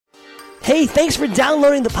Hey, thanks for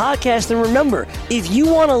downloading the podcast, and remember, if you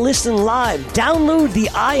want to listen live, download the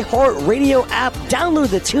iHeartRadio app,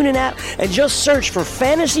 download the TuneIn app, and just search for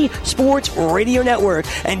Fantasy Sports Radio Network,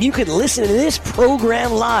 and you can listen to this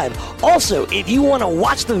program live. Also, if you want to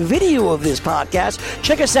watch the video of this podcast,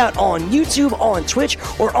 check us out on YouTube, on Twitch,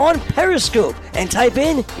 or on Periscope, and type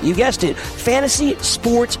in, you guessed it, Fantasy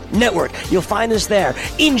Sports Network. You'll find us there.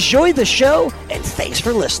 Enjoy the show, and thanks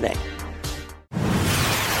for listening.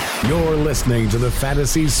 You're listening to the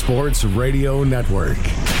Fantasy Sports Radio Network.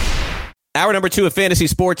 Hour number 2 of Fantasy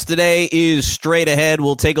Sports today is straight ahead.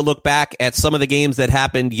 We'll take a look back at some of the games that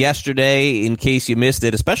happened yesterday in case you missed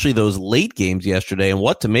it, especially those late games yesterday, and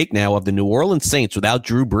what to make now of the New Orleans Saints without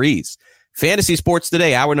Drew Brees. Fantasy Sports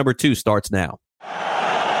today, hour number 2 starts now.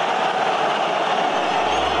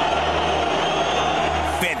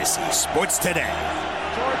 Fantasy Sports today.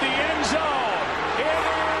 Toward the end zone.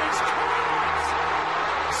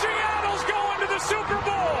 Super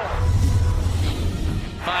Bowl.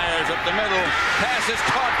 Fires up the middle. Pass is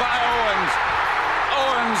caught by Owens.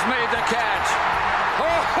 Owens made the catch.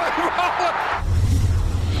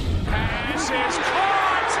 Pass is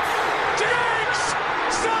caught. Diggs.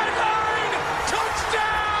 Sideline.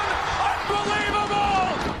 Touchdown.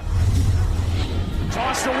 Unbelievable.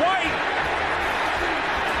 Toss to White.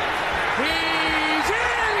 He's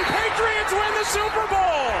in. Patriots win the Super Bowl.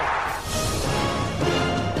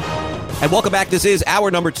 And welcome back. This is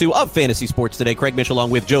hour number 2 of Fantasy Sports today. Craig Mish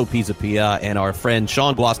along with Joe Pisapia and our friend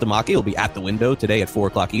Sean Guastamacchi will be at the window today at 4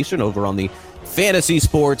 o'clock Eastern over on the Fantasy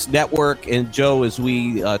Sports Network. And Joe, as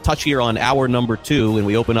we touch here on hour number 2 and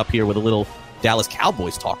we open up here with a little Dallas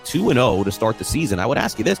Cowboys talk, 2-0 to start the season, I would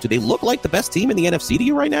ask you this. Do they look like the best team in the NFC to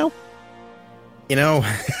you right now? You know,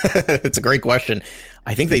 it's a great question.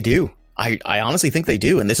 I think they do. I honestly think they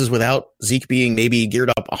do. And this is without Zeke being maybe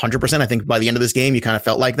geared up 100%. I think by the end of this game, you kind of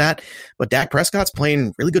felt like that. But Dak Prescott's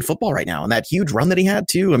playing really good football right now. And that huge run that he had,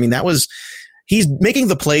 too. I mean, he's making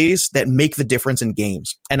the plays that make the difference in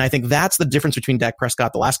games. And I think that's the difference between Dak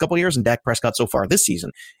Prescott the last couple of years and Dak Prescott so far this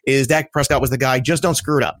season is Dak Prescott was the guy, just don't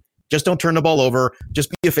screw it up. Just don't turn the ball over.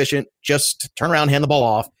 Just be efficient. Just turn around, hand the ball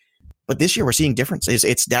off. But this year we're seeing differences.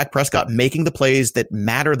 It's Dak Prescott making the plays that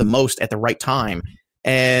matter the most at the right time.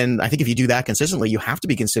 And I think if you do that consistently, you have to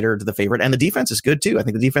be considered the favorite. And the defense is good, too. I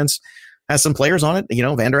think the defense has some players on it. You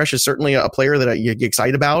know, Van Der Esch is certainly a player that you get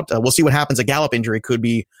excited about. We'll see what happens. A Gallup injury could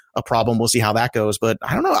be a problem. We'll see how that goes. But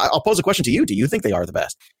I don't know. I'll pose a question to you. Do you think they are the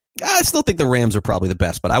best? I still think the Rams are probably the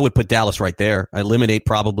best, but I would put Dallas right there. I eliminate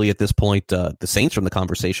probably at this point the Saints from the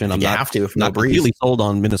conversation. I'm not completely sold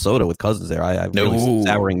on Minnesota with Cousins there. I'm really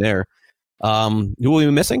souring there. Who are we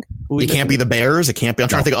missing? It can't be the Bears. It can't be. I'm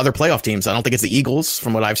trying to think of other playoff teams. I don't think it's the Eagles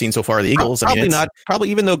from what I've seen so far. The Eagles. Probably not. Probably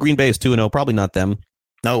even though Green Bay is 2-0, probably not them.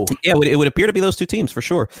 No. Yeah, it would appear to be those two teams for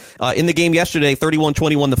sure. In the game yesterday,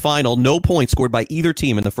 31-21 the final. No points scored by either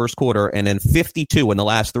team in the first quarter, and then 52 in the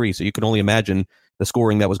last 3. So you can only imagine the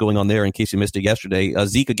scoring that was going on there in case you missed it yesterday.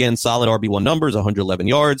 Zeke, again, solid RB1 numbers, 111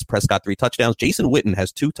 yards. Prescott, 3 touchdowns. Jason Witten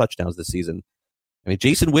has 2 touchdowns this season. I mean,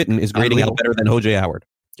 Jason Witten is grading out better than O.J. Howard.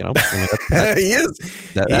 You know, he is.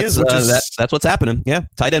 That's what's happening. Yeah,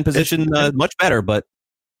 tight end position much better, but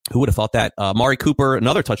who would have thought that? Amari Cooper,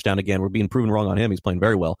 another touchdown again. We're being proven wrong on him. He's playing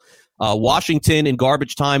very well. Washington in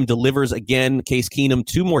garbage time delivers again. Case Keenum,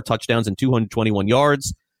 2 more touchdowns and 221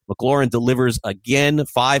 yards. McLaurin delivers again,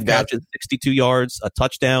 5 catches, 62 yards, a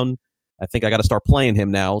touchdown. I think I got to start playing him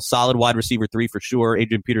now. Solid wide receiver 3 for sure.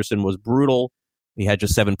 Adrian Peterson was brutal. He had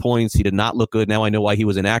just 7 points. He did not look good. Now I know why he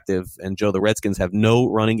was inactive. And Joe, the Redskins have no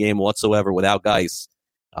running game whatsoever without Geis.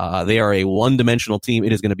 They are a one-dimensional team.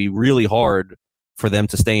 It is going to be really hard for them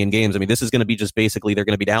to stay in games. I mean, this is going to be just basically they're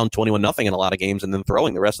going to be down 21-0 in a lot of games and then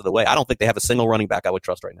throwing the rest of the way. I don't think they have a single running back I would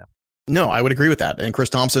trust right now. No, I would agree with that. And Chris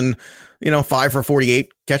Thompson, 5 for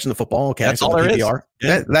 48 catching the football. Okay, that's all there is.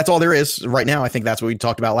 Yeah. That's all there is right now. I think that's what we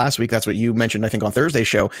talked about last week. That's what you mentioned, I think, on Thursday's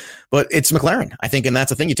show. But it's McLaren, I think, and that's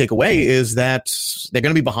the thing you take away is that they're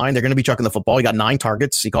going to be behind. They're going to be chucking the football. He got 9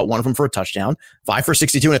 targets. He caught 1 of them for a touchdown. 5 for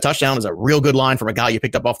 62 and a touchdown is a real good line from a guy you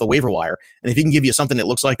picked up off the waiver wire. And if he can give you something that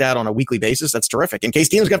looks like that on a weekly basis, that's terrific. In case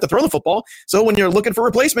teams have to throw the football. So when you're looking for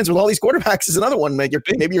replacements with all these quarterbacks is another one. Maybe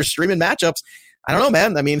you're streaming matchups. I don't know,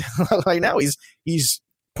 man. I mean, right now he's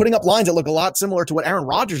putting up lines that look a lot similar to what Aaron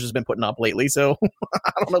Rodgers has been putting up lately. So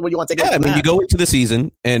I don't know what you want to take. Yeah, I mean, you go into the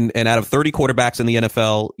season and out of 30 quarterbacks in the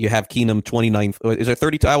NFL, you have Keenum 29th. Is there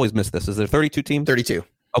 32? I always miss this. Is there 32 teams? 32.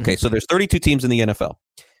 Okay, so there's 32 teams in the NFL.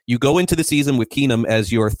 You go into the season with Keenum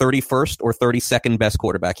as your 31st or 32nd best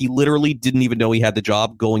quarterback. He literally didn't even know he had the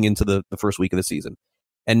job going into the first week of the season.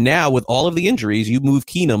 And now with all of the injuries, you move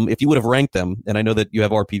Keenum. If you would have ranked them, and I know that you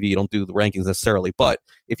have RPV, you don't do the rankings necessarily, but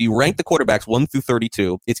if you rank the quarterbacks 1 through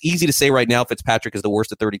 32, it's easy to say right now Fitzpatrick is the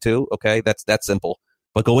worst at 32. Okay, that's simple.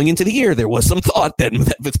 But going into the year, there was some thought that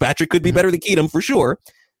Fitzpatrick could be better than Keenum for sure.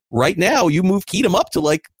 Right now, you move Keenum up to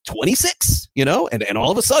like 26, and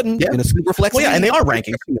all of a sudden, in a super flex. Well, yeah, and they are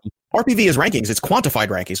rankings. RPV is rankings. It's quantified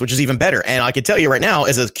rankings, which is even better. And I can tell you right now,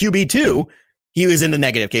 as a QB2, he was in the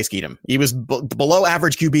negative Case Keenum. He was below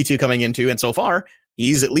average QB2 coming into, and so far,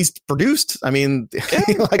 he's at least produced. I mean,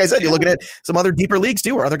 like I said, you're looking at some other deeper leagues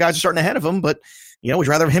too, where other guys are starting ahead of him, but would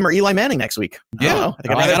you rather have him or Eli Manning next week? I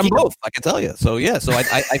got them both. I can tell you. So I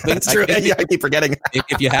think that's true. I keep forgetting.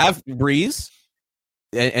 If you have Breeze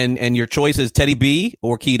and your choice is Teddy B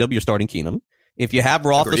or Keenum, you're starting Keenum. If you have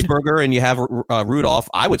Roethlisberger and you have Rudolph,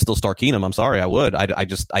 I would still start Keenum. I'm sorry, I would. I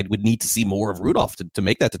would need to see more of Rudolph to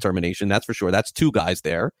make that determination. That's for sure. That's two guys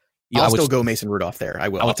there. I'll still go Mason Rudolph there. I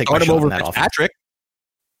will. I'll take him over Patrick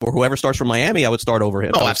or whoever starts from Miami. I would start over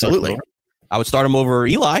him. Oh, absolutely. I would start him over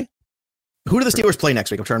Eli. Who do the Steelers play next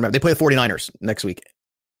week? I'm trying to remember. They play the 49ers next week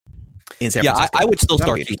in San Francisco. I would still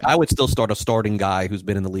start. I would still start a starting guy who's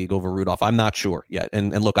been in the league over Rudolph. I'm not sure yet.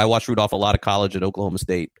 And look, I watched Rudolph a lot of college at Oklahoma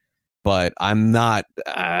State. But I'm not.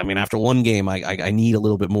 I mean, after one game, I need a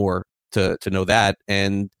little bit more to know that.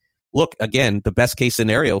 And look, again, the best case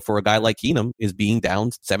scenario for a guy like Keenum is being down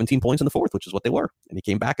 17 points in the fourth, which is what they were, and he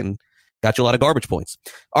came back and got you a lot of garbage points.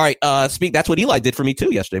 All right, that's what Eli did for me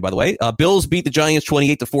too yesterday. By the way, Bills beat the Giants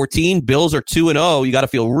 28-14. Bills are 2-0. You got to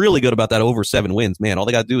feel really good about that over 7 wins, man. All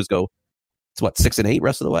they got to do is go. It's 6-8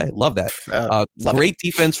 rest of the way. Love that. Great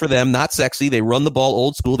defense for them. Not sexy. They run the ball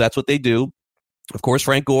old school. That's what they do. Of course,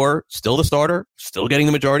 Frank Gore, still the starter, still getting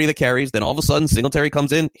the majority of the carries. Then all of a sudden, Singletary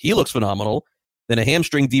comes in. He looks phenomenal. Then a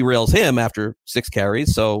hamstring derails him after 6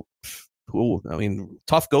 carries. So,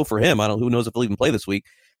 tough go for him. Who knows if he'll even play this week.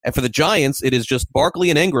 And for the Giants, it is just Barkley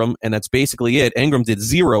and Ingram, and that's basically it. Ingram did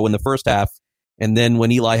 0 in the first half. And then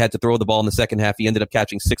when Eli had to throw the ball in the second half, he ended up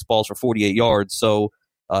catching 6 balls for 48 yards. So,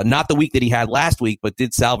 not the week that he had last week, but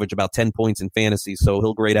did salvage about 10 points in fantasy. So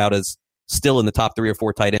he'll grade out as still in the top 3 or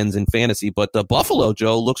 4 tight ends in fantasy. But the Buffalo,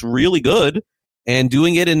 Joe, looks really good and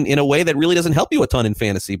doing it in a way that really doesn't help you a ton in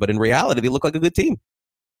fantasy. But in reality, they look like a good team.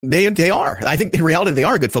 They are. I think in reality, they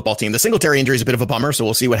are a good football team. The Singletary injury is a bit of a bummer, so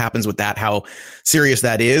we'll see what happens with that, how serious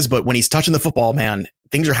that is. But when he's touching the football, man,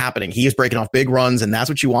 things are happening. He is breaking off big runs, and that's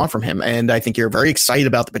what you want from him. And I think you're very excited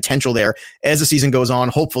about the potential there as the season goes on.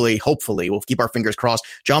 Hopefully, we'll keep our fingers crossed.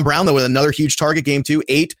 John Brown, though, with another huge target game, too.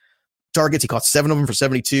 8 targets. He caught 7 of them for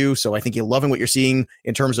 72. So I think you're loving what you're seeing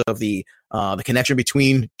in terms of the connection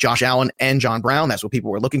between Josh Allen and John Brown. That's what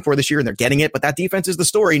people were looking for this year, and they're getting it. But that defense is the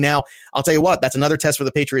story. Now, I'll tell you what, that's another test for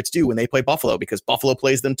the Patriots too when they play Buffalo, because Buffalo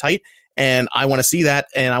plays them tight. And I want to see that.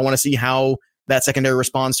 And I want to see how that secondary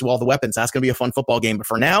responds to all the weapons. That's going to be a fun football game. But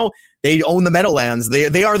for now, they own the Meadowlands.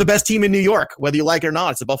 They are the best team in New York, whether you like it or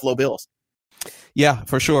not. It's the Buffalo Bills. Yeah,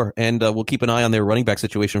 for sure. And we'll keep an eye on their running back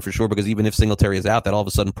situation for sure, because even if Singletary is out, that all of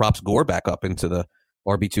a sudden props Gore back up into the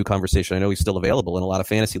RB2 conversation. I know he's still available in a lot of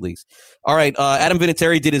fantasy leagues. All right, Adam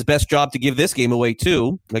Vinatieri did his best job to give this game away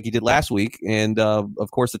too, like he did last week. And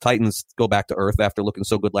of course, the Titans go back to earth after looking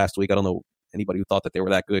so good last week. I don't know anybody who thought that they were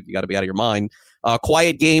that good. You got to be out of your mind.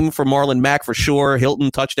 Quiet game for Marlon Mack for sure.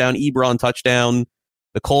 Hilton touchdown, Ebron touchdown.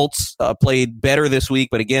 The Colts played better this week,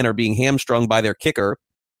 but again are being hamstrung by their kicker.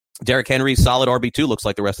 Derrick Henry, solid RB2, looks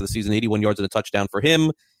like the rest of the season, 81 yards and a touchdown for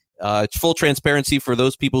him. It's full transparency for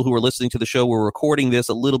those people who are listening to the show. We're recording this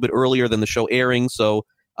a little bit earlier than the show airing, so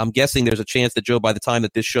I'm guessing there's a chance that, Joe, by the time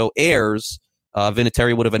that this show airs,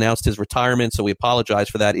 Vinatieri would have announced his retirement, so we apologize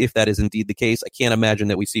for that if that is indeed the case. I can't imagine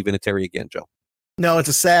that we see Vinatieri again, Joe. No, it's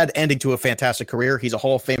a sad ending to a fantastic career. He's a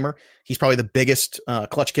Hall of Famer. He's probably the biggest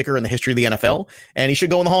clutch kicker in the history of the NFL, and he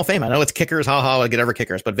should go in the Hall of Fame. I know it's kickers, get ever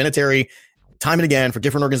kickers, but Vinatieri, time and again for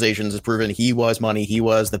different organizations, has proven he was money. He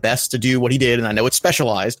was the best to do what he did, and I know it's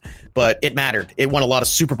specialized, but it mattered. It won a lot of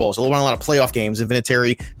Super Bowls. It won a lot of playoff games, and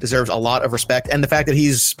Vinatieri deserves a lot of respect. And the fact that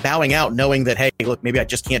he's bowing out, knowing that, hey, look, maybe I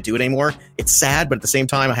just can't do it anymore. It's sad, but at the same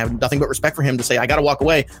time, I have nothing but respect for him to say, I got to walk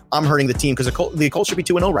away. I'm hurting the team, because the Colts should be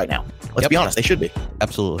 2-0 right now. Let's be honest, they should be.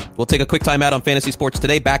 Absolutely. We'll take a quick time out on Fantasy Sports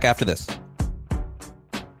Today. Back after this.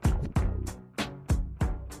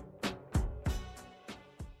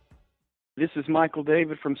 This is Michael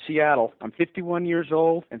David from Seattle. I'm 51 years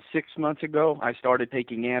old, and 6 months ago, I started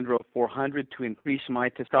taking Andro 400 to increase my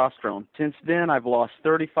testosterone. Since then, I've lost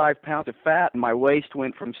 35 pounds of fat, and my waist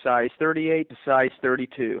went from size 38 to size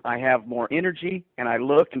 32. I have more energy, and I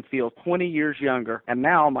look and feel 20 years younger. And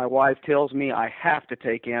now my wife tells me I have to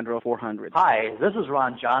take Andro 400. Hi, this is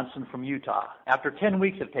Ron Johnson from Utah. After 10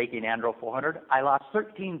 weeks of taking Andro 400, I lost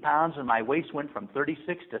 13 pounds, and my waist went from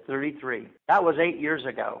 36 to 33. That was 8 years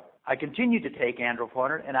ago. I continued to take Andro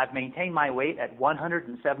 400, and I've maintained my weight at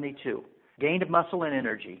 172. Gained muscle and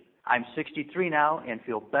energy. I'm 63 now and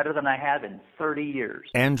feel better than I have in 30 years.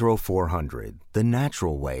 Andro 400, the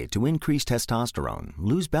natural way to increase testosterone,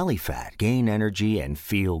 lose belly fat, gain energy, and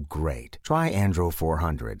feel great. Try Andro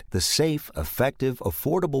 400, the safe, effective,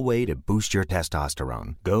 affordable way to boost your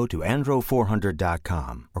testosterone. Go to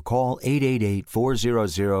andro400.com or call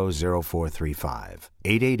 888-400-0435.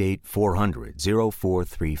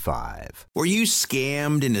 888-400-0435. Were you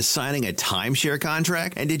scammed into signing a timeshare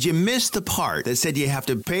contract? And did you miss the part that said you have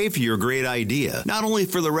to pay for your great idea? Not only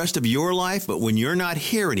for the rest of your life, but when you're not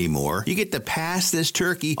here anymore, you get to pass this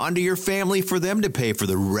turkey onto your family for them to pay for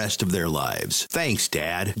the rest of their lives. Thanks,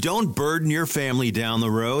 Dad. Don't burden your family down the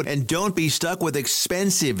road, and don't be stuck with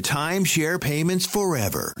expensive timeshare payments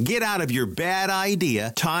forever. Get out of your bad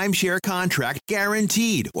idea timeshare contract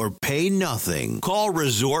guaranteed, or pay nothing. Call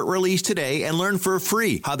Resort Release today and learn for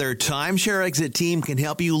free how their timeshare exit team can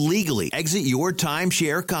help you legally exit your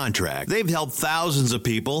timeshare contract. They've helped thousands of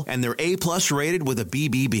people, and they're A+ rated with a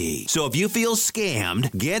BBB. So if you feel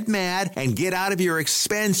scammed, get mad and get out of your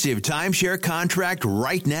expensive timeshare contract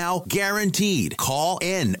right now, guaranteed. Call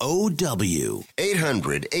NOW.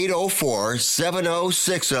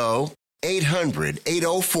 800-804-7060.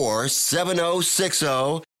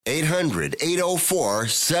 800-804-7060.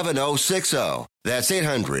 800-804-7060. That's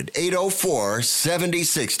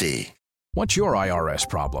 800-804-7060. What's your IRS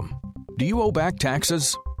problem? Do you owe back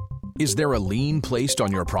taxes? Is there a lien placed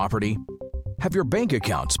on your property? Have your bank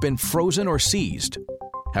accounts been frozen or seized?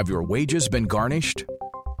 Have your wages been garnished?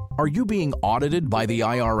 Are you being audited by the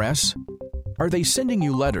IRS? Are they sending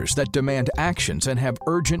you letters that demand actions and have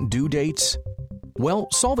urgent due dates? Well,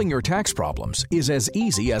 solving your tax problems is as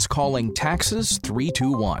easy as calling Taxes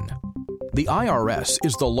 321. The IRS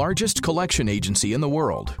is the largest collection agency in the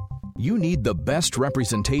world. You need the best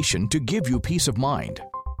representation to give you peace of mind.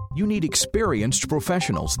 You need experienced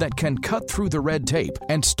professionals that can cut through the red tape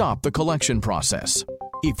and stop the collection process.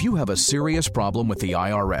 If you have a serious problem with the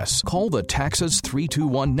IRS, call the Taxes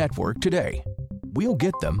 321 network today. We'll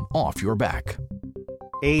get them off your back.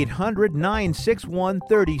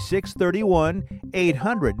 800-961-3631,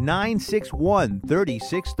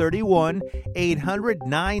 800-961-3631,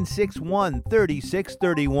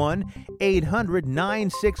 800-961-3631,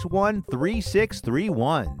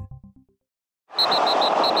 800-961-3631.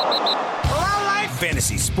 I like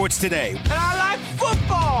Fantasy Sports Today. And I like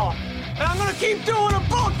football. And I'm going to keep doing them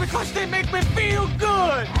both because they make me feel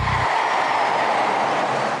good.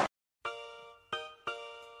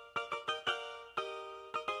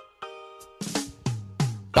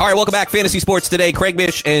 All right, welcome back. Fantasy Sports Today. Craig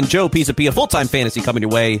Mish and Joe Pisapia, full-time fantasy coming your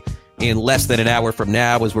way in less than an hour from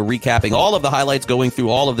now as we're recapping all of the highlights, going through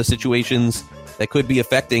all of the situations that could be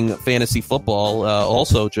affecting fantasy football.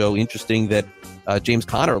 Also, Joe, interesting that James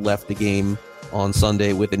Conner left the game on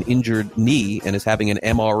Sunday with an injured knee and is having an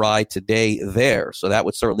MRI today there. So that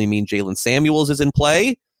would certainly mean Jalen Samuels is in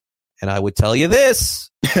play. And I would tell you this.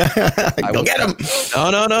 Go get him.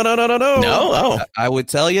 No. No. I would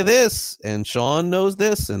tell you this, and Sean knows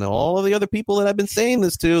this, and all of the other people that I've been saying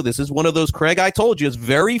this to. This is one of those Craig I told you. It's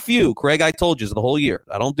very few Craig I told yous the whole year.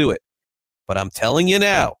 I don't do it. But I'm telling you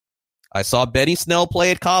now, I saw Benny Snell play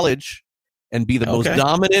at college and be the most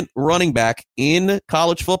dominant running back in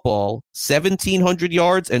college football. 1,700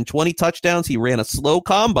 yards and 20 touchdowns. He ran a slow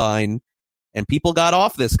combine, and people got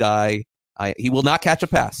off this guy. He will not catch a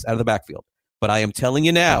pass out of the backfield. But I am telling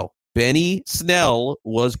you now, Benny Snell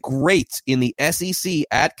was great in the SEC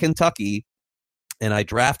at Kentucky, and I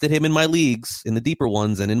drafted him in my leagues, in the deeper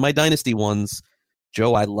ones and in my dynasty ones.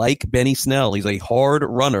 Joe, I like Benny Snell. He's a hard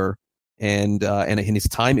runner, and his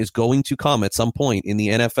time is going to come at some point in the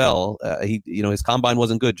NFL. His combine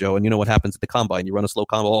wasn't good, Joe, and you know what happens at the combine. You run a slow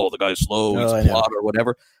combine. Oh, the guy's slow. He's flawed or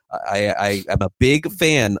whatever. I'm a big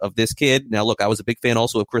fan of this kid. Now, look, I was a big fan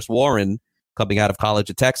also of Chris Warren coming out of college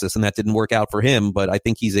at Texas, and that didn't work out for him, but I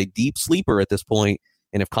think he's a deep sleeper at this point,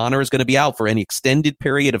 and if Conner is going to be out for any extended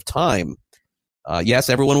period of time, yes,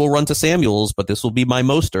 everyone will run to Samuels, but this will be my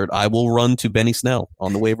Mostert. I will run to Benny Snell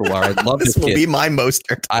on the waiver wire. I love this kid. This will be my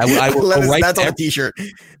Mostert. I will that's on the t-shirt.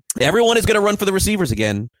 Everyone is going to run for the receivers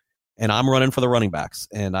again, and I'm running for the running backs,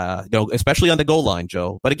 and especially on the goal line,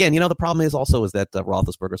 Joe. But again, the problem is that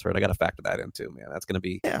Roethlisberger's hurt. I got to factor that in too, man. That's going to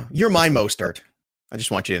be You're my Mostert. I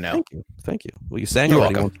just want you to know. Thank you. Well, you sang You're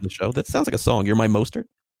already welcome. on the show. That sounds like a song. You're my Mostert.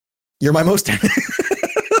 You're my Mostert.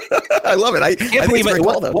 I love it. I can't believe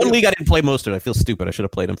one league I didn't play Mostert. I feel stupid. I should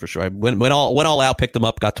have played him for sure. I went all out, picked him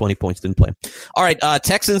up, got 20 points, didn't play him. All right,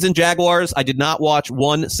 Texans and Jaguars. I did not watch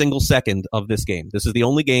one single second of this game. This is the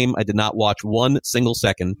only game I did not watch one single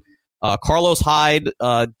second. Carlos Hyde,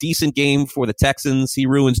 decent game for the Texans. He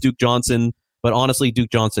ruins Duke Johnson, but honestly, Duke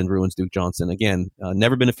Johnson ruins Duke Johnson. Again,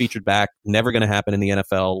 never been a featured back, never going to happen in the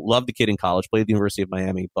NFL. Love the kid in college, played at the University of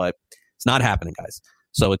Miami, but it's not happening, guys.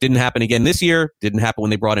 So it didn't happen again this year. Didn't happen when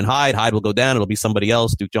they brought in Hyde. Hyde will go down. It'll be somebody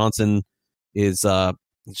else. Duke Johnson is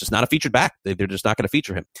he's just not a featured back. They're just not going to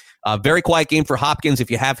feature him. Very quiet game for Hopkins.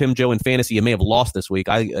 If you have him, Joe, in fantasy, you may have lost this week.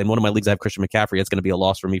 In one of my leagues, I have Christian McCaffrey. It's going to be a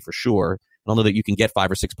loss for me for sure. I don't know that you can get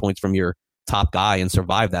 5 or 6 points from your top guy and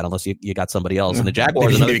survive that unless you got somebody else. And the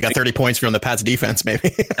Jaguars, maybe you got 30 points from the Pats defense. Maybe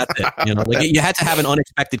that's it. You had to have an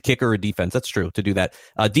unexpected kicker or defense. That's true to do that.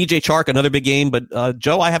 DJ Chark, another big game, but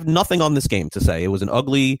Joe, I have nothing on this game to say. It was an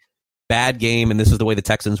ugly, bad game, and this is the way the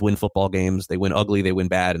Texans win football games. They win ugly, they win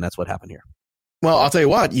bad, and that's what happened here. Well, I'll tell you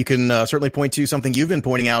what, you can certainly point to something you've been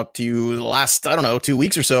pointing out to the last, 2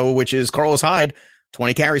 weeks or so, which is Carlos Hyde,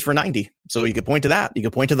 20 carries for 90. So you could point to that. You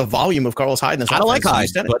could point to the volume of Carlos Hyde in this I don't like Hyde,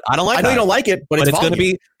 but I don't like I know Hyde. You don't like it, but it's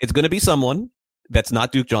going to be someone that's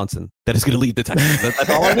not Duke Johnson that is going to lead the Texans. That's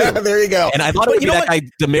all I knew. There you go. And I thought it would be that guy,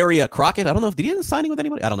 Demaria Crockett. I don't know if did he end up signing with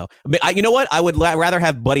anybody. I don't know. But you know what? I would rather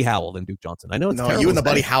have Buddy Howell than Duke Johnson. I know it's terrible. You and the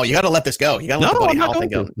Buddy Howell. You got to let this go. You got to let the Buddy Howell thing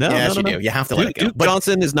go. No, yes, no. you do. You have to let it go. Duke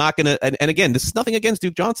Johnson is not going to. And again, this is nothing against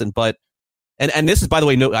Duke Johnson, but and this is, by the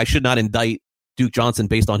way, no, I should not indict Duke Johnson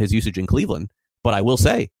based on his usage in Cleveland. But I will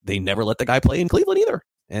say they never let the guy play in Cleveland either.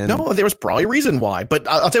 And no, there was probably a reason why. But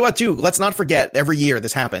I'll tell you what, too. Let's not forget, every year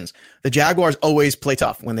this happens. The Jaguars always play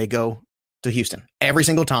tough when they go to Houston. Every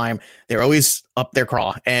single time. They're always up their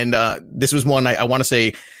craw. And this was one I want to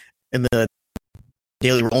say in the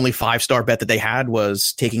daily only 5-star bet that they had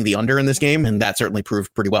was taking the under in this game. And that certainly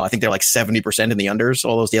proved pretty well. I think they're like 70% in the unders,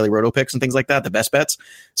 all those daily roto picks and things like that, the best bets.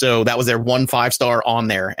 So that was their 1 5-star on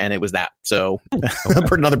there. And it was that. So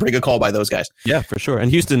another pretty good call by those guys. Yeah, for sure. And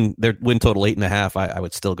Houston, their win total 8.5. I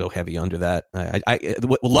would still go heavy under that.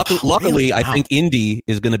 Luckily, I think Indy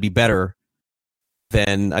is going to be better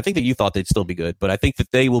than I think that you thought they'd still be good, but I think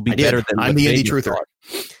that they will be better than I'm the Indy truther.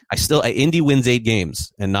 Indy wins 8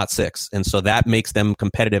 games and not 6, and so that makes them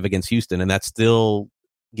competitive against Houston, and that still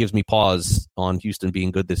gives me pause on Houston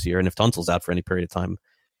being good this year. And if Tunsil's out for any period of time,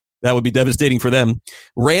 that would be devastating for them.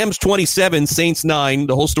 Rams 27, Saints 9.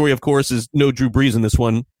 The whole story, of course, is no Drew Brees in this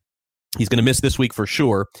one. He's going to miss this week for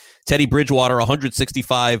sure. Teddy Bridgewater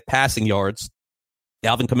 165 passing yards.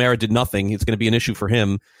 Alvin Kamara did nothing. It's going to be an issue for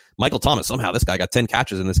him. Michael Thomas, somehow this guy got 10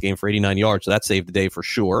 catches in this game for 89 yards, so that saved the day for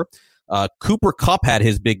sure. Cooper Kupp had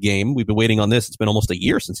his big game. We've been waiting on this. It's been almost a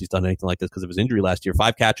year since he's done anything like this because of his injury last year.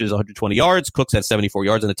 5 catches, 120 yards. Cooks had 74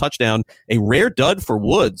 yards and a touchdown. A rare dud for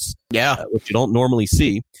Woods, which you don't normally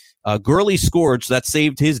see. Gurley scored, so that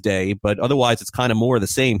saved his day, but otherwise it's kind of more of the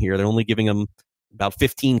same here. They're only giving him about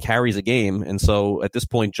 15 carries a game, and so at this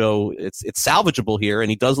point, Joe, it's salvageable here, and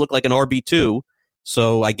he does look like an RB2.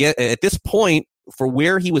 So I get at this point, for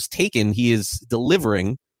where he was taken, he is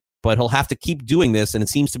delivering, but he'll have to keep doing this, and it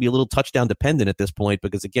seems to be a little touchdown dependent at this point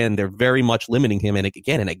because, again, they're very much limiting him. And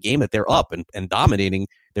again, in a game that they're up and dominating,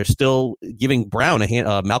 they're still giving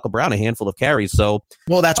Malcolm Brown a handful of carries. So,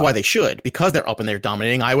 well, that's why they should, because they're up and they're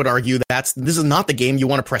dominating. I would argue this is not the game you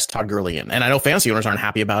want to press Todd Gurley in. And I know fantasy owners aren't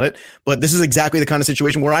happy about it, but this is exactly the kind of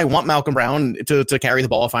situation where I want Malcolm Brown to carry the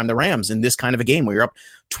ball if I'm the Rams in this kind of a game where you're up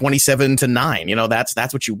 27-9.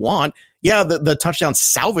 That's what you want. Yeah, the touchdown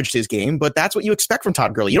salvaged his game, but that's what you expect from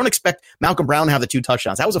Todd Gurley. You don't expect Malcolm Brown to have the 2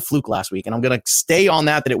 touchdowns. That was a fluke last week, and I'm going to stay on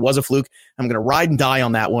that it was a fluke. I'm going to ride and die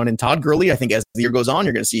on that one. And Todd Gurley, I think as the year goes on,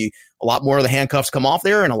 you're going to see a lot more of the handcuffs come off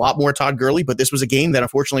there and a lot more Todd Gurley. But this was a game that,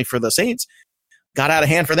 unfortunately for the Saints, got out of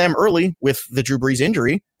hand for them early with the Drew Brees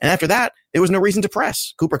injury. And after that, there was no reason to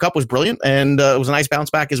press. Cooper Kupp was brilliant, and it was a nice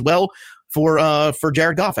bounce back as well for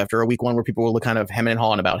Jared Goff after a week 1 where people were kind of hemming and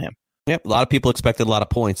hawing about him. Yep, a lot of people expected a lot of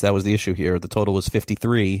points. That was the issue here. The total was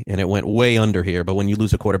 53, and it went way under here. But when you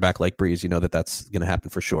lose a quarterback like Brees, you know that's going to happen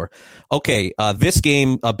for sure. Okay, this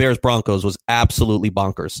game, Bears-Broncos, was absolutely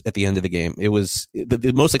bonkers at the end of the game. It was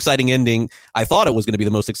the most exciting ending. I thought it was going to be the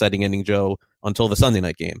most exciting ending, Joe, until the Sunday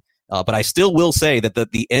night game. But I still will say that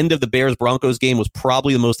the end of the Bears-Broncos game was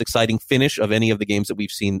probably the most exciting finish of any of the games that we've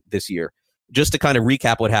seen this year. just to kind of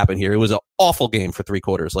recap what happened here, it was an awful game for 3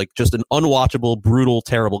 quarters, like just an unwatchable, brutal,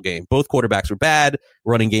 terrible game. Both quarterbacks were bad.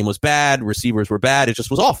 Running game was bad. Receivers were bad. It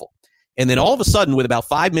just was awful. And then all of a sudden, with about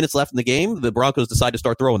 5 minutes left in the game, the Broncos decide to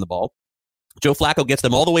start throwing the ball. Joe Flacco gets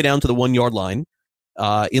them all the way down to the 1-yard line,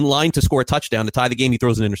 in line to score a touchdown to tie the game. He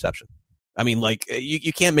throws an interception. I mean, like,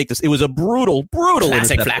 you can't make this. It was a brutal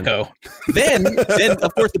Classic interception. Flacco. Then,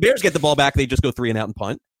 of course, the Bears get the ball back. They just go 3 and out and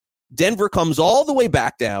punt. Denver comes all the way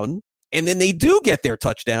back down, and then they do get their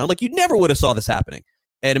touchdown. Like, you never would have saw this happening.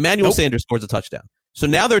 And Emmanuel Sanders scores a touchdown. So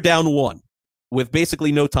now they're down 1 with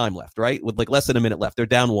basically no time left, right? With like less than a minute left. They're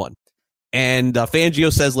down 1. And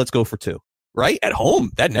Fangio says, let's go for 2. Right? At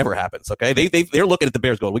home, that never happens, okay? They're looking at the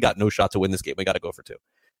Bears going, we got no shot to win this game. We got to go for 2.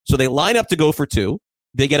 So they line up to go for 2.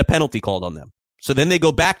 They get a penalty called on them. So then they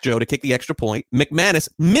go back, Joe, to kick the extra point. McManus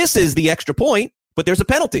misses the extra point, but there's a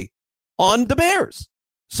penalty on the Bears.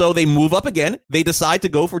 So they move up again. They decide to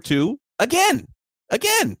go for 2 again.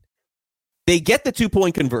 They get the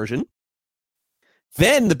 2-point conversion.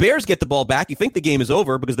 Then the Bears get the ball back. You think the game is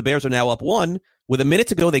over because the Bears are now up 1. With a minute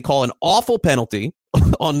to go, they call an awful penalty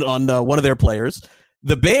on one of their players.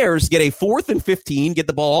 The Bears get a 4th and 15, get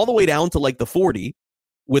the ball all the way down to like the 40.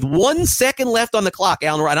 With 1 second left on the clock,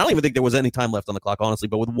 Alan, I don't even think there was any time left on the clock, honestly,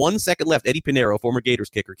 but with 1 second left, Eddie Pinheiro, former Gators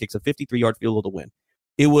kicker, kicks a 53-yard field goal to win.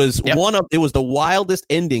 It was it was the wildest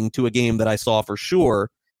ending to a game that I saw for sure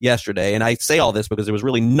yesterday. And I say all this because there was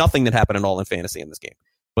really nothing that happened at all in fantasy in this game.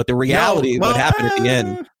 But the reality of what happened at the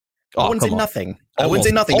end. I wouldn't say nothing. I wouldn't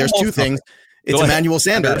say nothing. There's 2 things. It's Emmanuel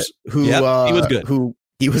Sanders, who he was good.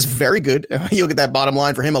 He was very good. You look at that bottom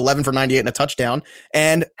line for him, 11 for 98 and a touchdown.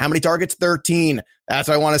 And how many targets? 13. That's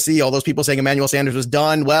what I want to see. All those people saying Emmanuel Sanders was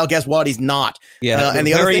done. Well, guess what? He's not. Yeah. And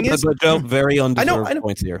the other thing is, Joe, very undeserved I know.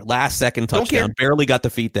 points here. Last second touchdown. Barely got the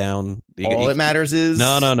feet down. All that matters is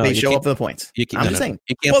they show up for the points. I'm just saying.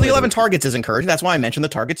 Well, the 11 targets is encouraging. That's why I mentioned the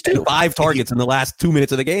targets too. And 5 targets in the last 2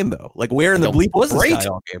 minutes of the game, though. Like, where in the bleep was this guy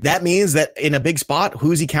all game? That means that in a big spot,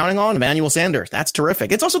 who's he counting on? Emmanuel Sanders. That's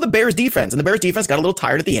terrific. It's also the Bears defense, and the Bears defense got a little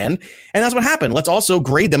tired at the end, and that's what happened. Let's also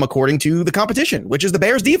grade them according to the competition, which is the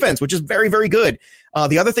Bears defense, which is very, very good.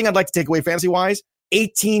 The other thing I'd like to take away fantasy-wise,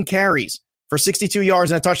 18 carries for 62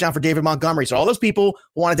 yards and a touchdown for David Montgomery. So all those people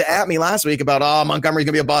who wanted to at me last week about, Montgomery's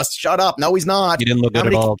going to be a bust. Shut up. No, he's not. You didn't look good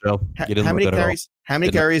at all, Joe. How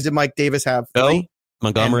many carries did Mike Davis have? No,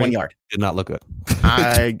 Montgomery 1 yard. Did not look good.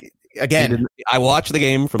 Again, I watched the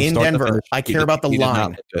game from in start Denver. to finish. I care about the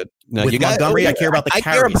line. No, with Montgomery, I care about the carries.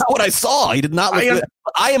 I care about what I saw. He did not look good.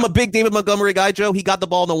 I am a big David Montgomery guy, Joe. He got the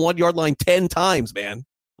ball on the 1 yard line 10 times, man.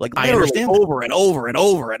 Like, I understand over and over and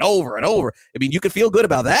over and over and over. I mean, you could feel good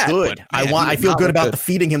about that. Good. Man, I feel good about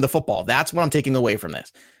feeding him the football. That's what I'm taking away from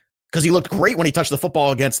this. Because he looked great when he touched the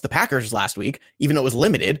football against the Packers last week, even though it was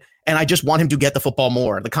limited. And I just want him to get the football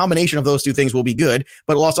more. The combination of those 2 things will be good,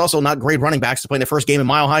 but it's also not great running backs to play in their first game in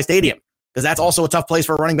Mile High Stadium, because that's also a tough place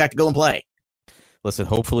for a running back to go and play. Listen,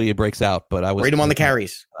 hopefully it breaks out, but I was grade him on the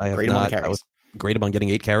carries. Grade him on getting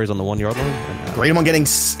 8 carries on the 1 yard line. Grade him on getting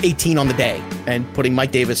 18 on the day and putting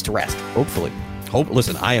Mike Davis to rest. Hopefully.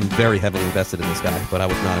 Listen, I am very heavily invested in this guy, but I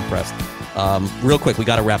was not impressed. Real quick, we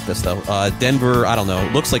got to wrap this, though. Denver, I don't know.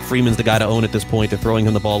 Looks like Freeman's the guy to own at this point. They're throwing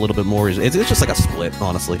him the ball a little bit more. It's just like a split,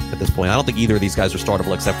 honestly, at this point. I don't think either of these guys are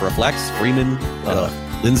startable except for a flex. Freeman,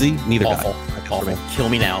 Lindsey, neither Awful. guy. Awful. Kill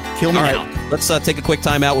me now. Kill me All now. Right, let's take a quick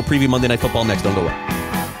timeout. We'll preview Monday Night Football next. Don't go away.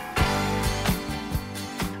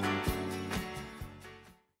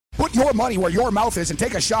 Put your money where your mouth is and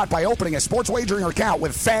take a shot by opening a sports wagering account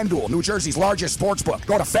with FanDuel, New Jersey's largest sportsbook.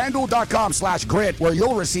 Go to FanDuel.com/grid where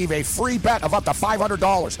you'll receive a free bet of up to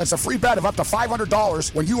 $500. That's a free bet of up to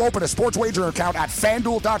 $500 when you open a sports wagering account at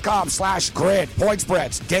FanDuel.com/grid. Point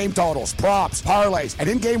spreads, game totals, props, parlays, and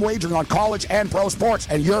in-game wagering on college and pro sports,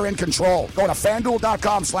 and you're in control. Go to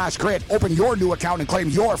FanDuel.com/grid. Open your new account and claim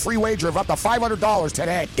your free wager of up to $500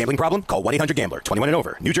 today. Gambling problem? Call 1-800-GAMBLER. 21 and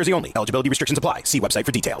over. New Jersey only. Eligibility restrictions apply. See website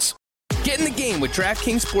for details. Get in the game with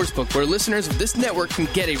DraftKings Sportsbook, where listeners of this network can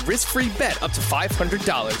get a risk-free bet up to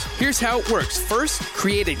 $500. Here's how it works. First,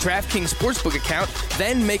 create a DraftKings Sportsbook account,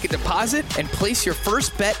 then make a deposit and place your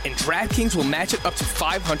first bet, and DraftKings will match it up to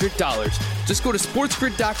 $500. Just go to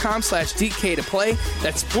sportsgrid.com/DK to play.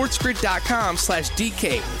 That's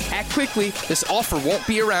sportsgrid.com/DK. Act quickly. This offer won't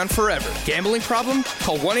be around forever. Gambling problem?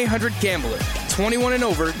 Call 1-800-GAMBLER. 21 and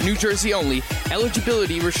over, New Jersey only.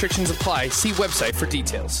 Eligibility restrictions apply. See website for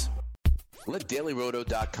details. Let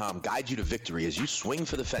DailyRoto.com guide you to victory as you swing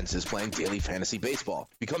for the fences playing daily fantasy baseball.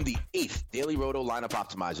 Become the 8th Daily Roto lineup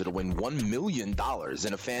optimizer to win $1 million in a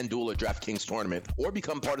FanDuel or DraftKings tournament, or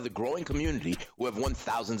become part of the growing community who have won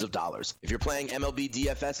thousands of dollars. If you're playing MLB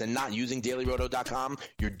DFS and not using DailyRoto.com,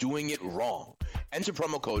 you're doing it wrong. Enter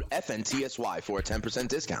promo code FNTSY for a 10%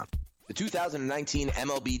 discount. The 2019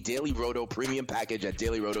 MLB Daily Roto Premium Package at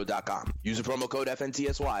DailyRoto.com. Use the promo code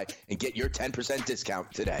FNTSY and get your 10%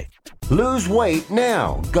 discount today. Lose weight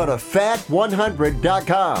now. Go to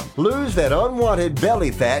fat100.com. Lose that unwanted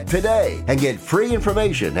belly fat today and get free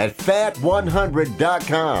information at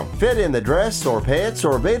fat100.com. Fit in the dress or pants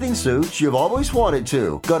or bathing suits you've always wanted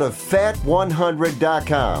to. Go to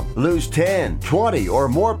fat100.com. Lose 10, 20, or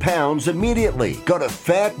more pounds immediately. Go to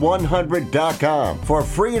fat100.com. For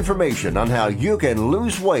free information on how you can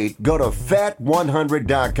lose weight, go to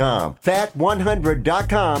fat100.com.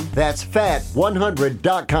 Fat100.com. That's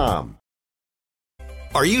fat100.com.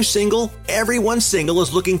 Are you single? Everyone single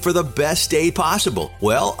is looking for the best date possible.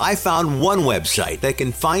 Well, I found one website that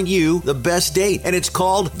can find you the best date, and it's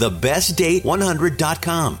called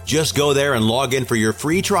thebestdate100.com. Just go there and log in for your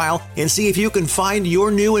free trial and see if you can find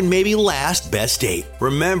your new and maybe last best date.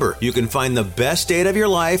 Remember, you can find the best date of your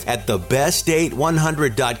life at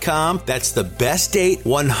thebestdate100.com. That's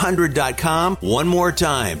thebestdate100.com. One more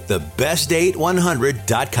time,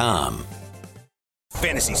 thebestdate100.com.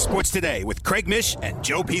 Fantasy Sports Today with Craig Mish and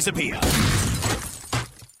Joe Pisapia.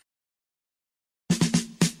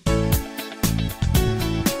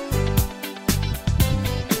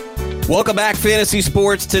 Welcome back, Fantasy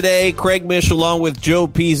Sports Today. Craig Mish along with Joe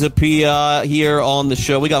Pisapia here on the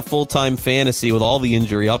show. We got full-time fantasy with all the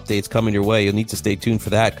injury updates coming your way. You'll need to stay tuned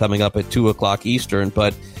for that coming up at 2 o'clock Eastern.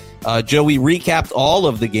 But, Joe, we recapped all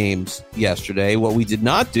of the games yesterday. What we did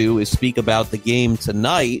not do is speak about the game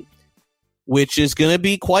tonight, which is going to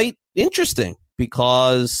be quite interesting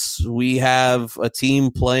because we have a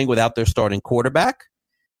team playing without their starting quarterback.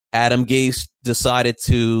 Adam Gase decided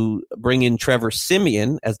to bring in Trevor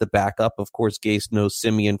Siemian as the backup. Of course, Gase knows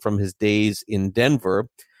Siemian from his days in Denver.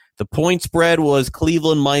 The point spread was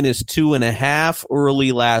Cleveland minus 2.5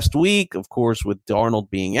 early last week. Of course, with Darnold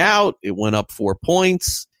being out, it went up 4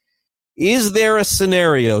 points. Is there a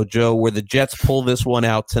scenario, Joe, where the Jets pull this one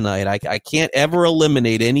out tonight? I can't ever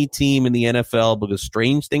eliminate any team in the NFL because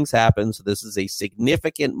strange things happen. So this is a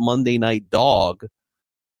significant Monday night dog.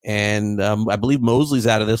 And I believe Mosley's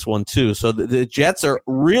out of this one, too. So the Jets are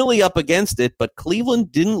really up against it, but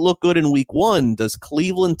Cleveland didn't look good in week one. Does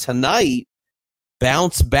Cleveland tonight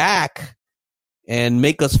bounce back and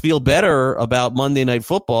make us feel better about Monday Night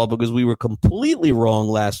Football because we were completely wrong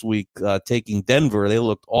last week taking Denver. They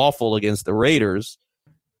looked awful against the Raiders.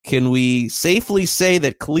 Can we safely say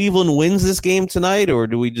that Cleveland wins this game tonight, or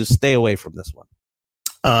do we just stay away from this one?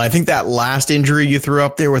 I think that last injury you threw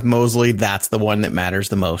up there with Mosley, that's the one that matters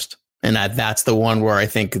the most. And that's the one where I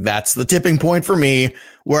think that's the tipping point for me,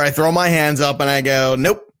 where I throw my hands up and I go,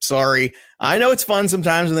 nope, sorry. I know it's fun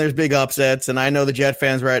sometimes when there's big upsets, and I know the Jet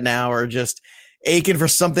fans right now are just aching for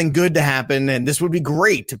something good to happen, and this would be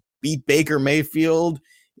great to beat Baker Mayfield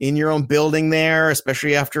in your own building there,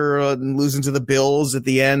 especially after losing to the Bills at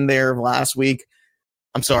the end there last week.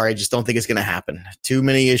 I'm sorry, I just don't think it's going to happen. Too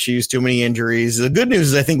many issues, too many injuries. The good news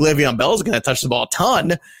is I think Le'Veon Bell is going to touch the ball a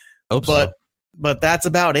ton, but that's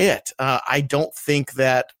about it. I don't think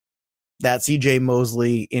that C.J.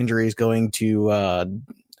 Mosley injury is going to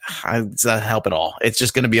help at all. It's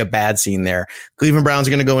just going to be a bad scene there. Cleveland Browns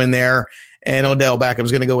are going to go in there, and Odell Beckham's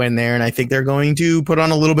going to go in there, and I think they're going to put on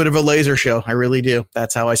a little bit of a laser show. I really do.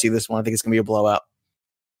 That's how I see this one. I think it's going to be a blowout.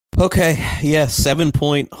 Okay, yeah,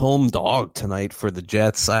 7-point home dog tonight for the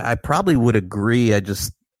Jets. I probably would agree. I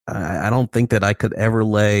don't think that I could ever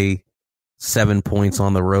lay 7 points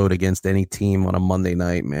on the road against any team on a Monday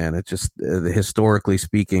night, man. It's just, historically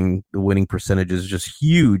speaking, the winning percentage is just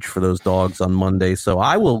huge for those dogs on Monday. So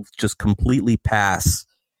I will just completely pass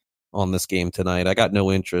on this game tonight. I got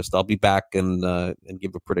no interest. I'll be back and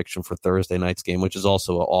give a prediction for Thursday night's game, which is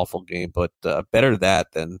also an awful game, but better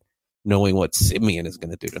that than knowing what Siemian is going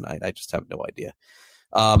to do tonight. I just have no idea.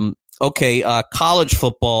 College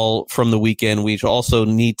football from the weekend. We also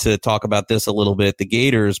need to talk about this a little bit. The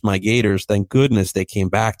Gators, my Gators, thank goodness they came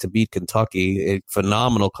back to beat Kentucky. A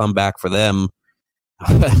phenomenal comeback for them.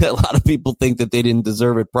 A lot of people think that they didn't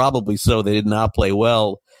deserve it. Probably so. They did not play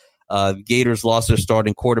well. The Gators lost their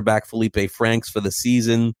starting quarterback, Felipe Franks, for the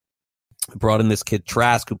season. Brought in this kid,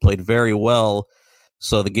 Trask, who played very well.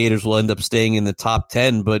 So the Gators will end up staying in the top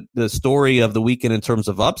 10. But the story of the weekend in terms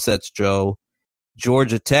of upsets, Joe,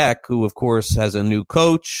 Georgia Tech, who, of course, has a new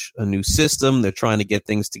coach, a new system. They're trying to get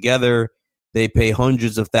things together. they pay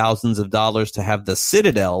hundreds of thousands of dollars to have the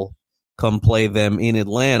Citadel come play them in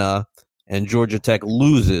Atlanta, and Georgia Tech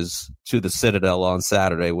loses to the Citadel on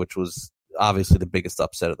Saturday, which was obviously the biggest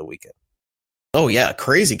upset of the weekend. Oh, yeah.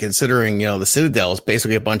 Crazy considering, the Citadel is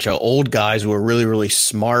basically a bunch of old guys who are really, really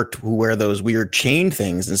smart, who wear those weird chain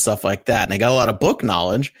things and stuff like that. And they got a lot of book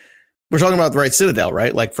knowledge. We're talking about the right Citadel,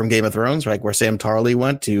 right? Like from Game of Thrones, right? Where Sam Tarly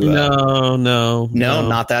went to. No,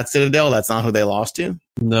 not that Citadel. That's not who they lost to.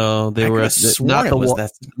 No, they were not the wall.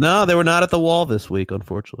 No, they were not at the wall this week,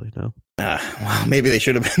 unfortunately. No. Well, maybe they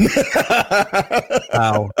should have been.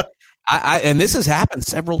 Wow. And this has happened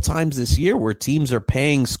several times this year where teams are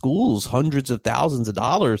paying schools hundreds of thousands of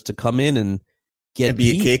dollars to come in and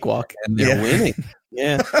be a cakewalk, and they're winning.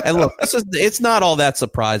 Yeah, and look, it's not all that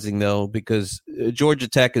surprising though, because Georgia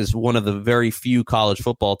Tech is one of the very few college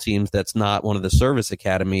football teams that's not one of the service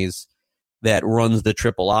academies that runs the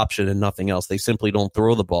triple option and nothing else. They simply don't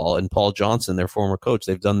throw the ball. And Paul Johnson, their former coach,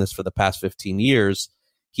 they've done this for the past 15 years.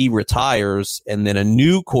 He retires, and then a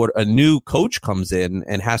new coach comes in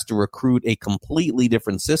and has to recruit a completely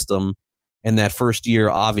different system. And that first year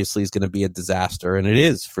obviously is going to be a disaster, and it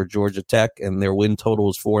is for Georgia Tech. And their win total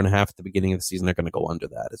is 4.5 at the beginning of the season. They're going to go under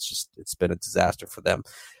that. It's been a disaster for them.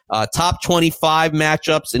 Top 25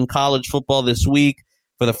 matchups in college football this week.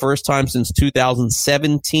 For the first time since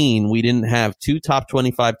 2017, we didn't have two top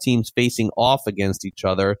 25 teams facing off against each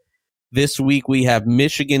other. This week we have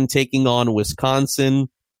Michigan taking on Wisconsin.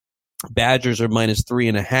 Badgers are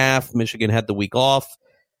 -3.5. Michigan had the week off.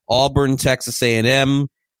 Auburn, Texas A&M.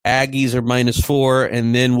 Aggies are -4.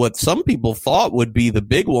 And then what some people thought would be the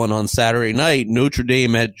big one on Saturday night, Notre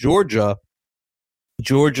Dame at Georgia.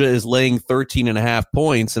 Georgia is laying 13.5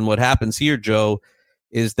 points. And what happens here, Joe,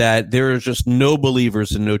 is that there are just no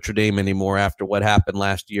believers in Notre Dame anymore after what happened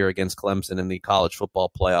last year against Clemson in the college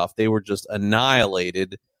football playoff. They were just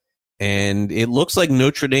annihilated. And it looks like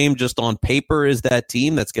Notre Dame just on paper is that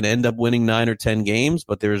team that's going to end up winning 9 or 10 games,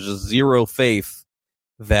 but there's just zero faith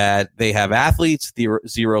that they have athletes,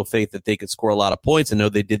 zero faith that they could score a lot of points. I know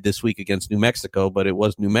they did this week against New Mexico, but it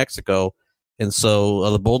was New Mexico. And so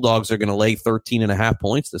the Bulldogs are going to lay 13.5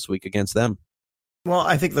 points this week against them. Well,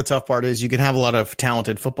 I think the tough part is you can have a lot of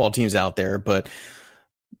talented football teams out there, but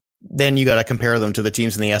then you got to compare them to the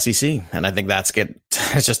teams in the SEC. And I think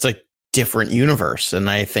it's just a different universe. And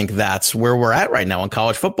I think that's where we're at right now in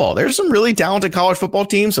college football. There's some really talented college football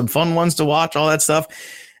teams, some fun ones to watch, all that stuff.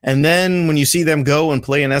 And then when you see them go and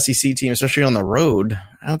play an SEC team, especially on the road,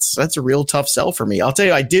 that's a real tough sell for me. I'll tell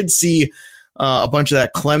you, I did see a bunch of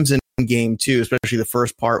that Clemson game too, especially the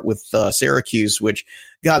first part with Syracuse, which,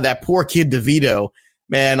 God, that poor kid DeVito,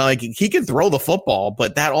 man, like he can throw the football,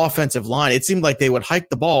 but that offensive line, it seemed like they would hike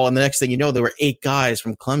the ball. And the next thing you know, there were 8 guys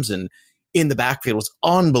from Clemson in the backfield. It was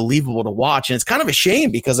unbelievable to watch. And it's kind of a shame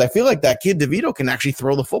because I feel like that kid DeVito can actually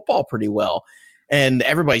throw the football pretty well. And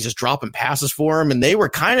everybody's just dropping passes for him. And they were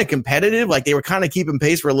kind of competitive. Like they were kind of keeping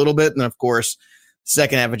pace for a little bit. And of course,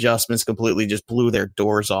 second half adjustments completely just blew their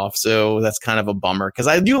doors off. So that's kind of a bummer because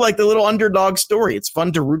I do like the little underdog story. It's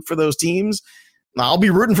fun to root for those teams. I'll be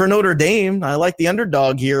rooting for Notre Dame. I like the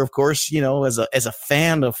underdog here, of course, as a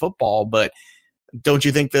fan of football. But don't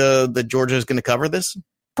you think the Georgia is going to cover this?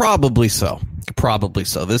 Probably so.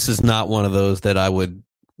 This is not one of those that I would.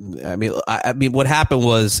 I mean, what happened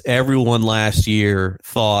was everyone last year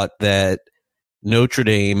thought that Notre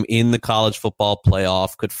Dame in the college football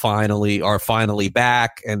playoff are finally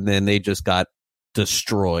back, and then they just got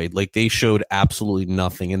destroyed. Like they showed absolutely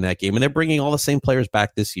nothing in that game, and they're bringing all the same players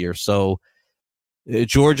back this year. So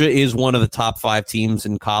Georgia is one of the top 5 teams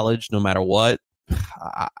in college, no matter what.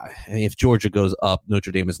 If Georgia goes up,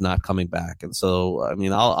 Notre Dame is not coming back. And so, I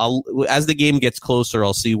mean, I'll as the game gets closer,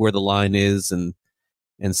 I'll see where the line is and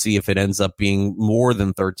see if it ends up being more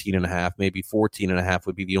than 13.5, maybe 14.5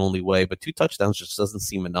 would be the only way. But 2 touchdowns just doesn't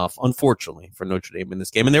seem enough, unfortunately, for Notre Dame in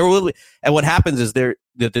this game. And what happens is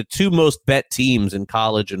the 2 most bet teams in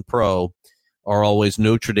college and pro are always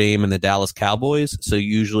Notre Dame and the Dallas Cowboys. So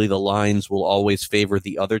usually the lines will always favor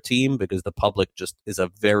the other team because the public just is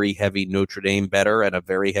a very heavy Notre Dame bettor and a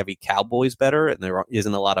very heavy Cowboys bettor, and there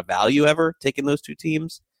isn't a lot of value ever taking those 2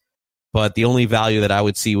 teams. But the only value that I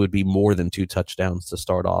would see would be more than 2 touchdowns to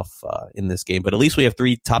start off in this game. But at least we have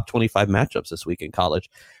 3 top 25 matchups this week in college.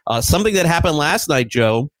 Something that happened last night,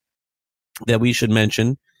 Joe, that we should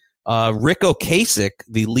mention, Rick Ocasek,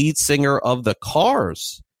 the lead singer of the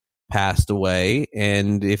Cars, passed away.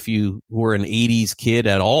 And if you were an 80s kid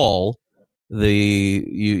at all,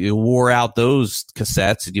 you wore out those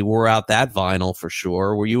cassettes and you wore out that vinyl for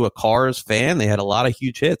sure. Were you a Cars fan? They had a lot of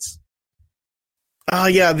huge hits.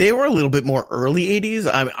 Yeah, they were a little bit more early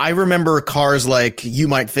 80s. I remember cars like You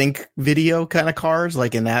Might Think video kind of cars,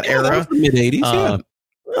 like in that era. Mid 80s, yeah.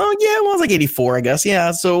 Oh, yeah, well, it was like 84, I guess.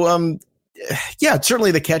 Yeah, so, yeah,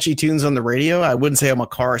 certainly the catchy tunes on the radio. I wouldn't say I'm a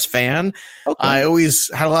Cars fan. Okay. I always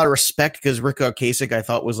had a lot of respect because Rick Ocasek, I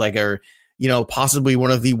thought, was like possibly one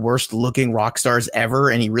of the worst looking rock stars ever.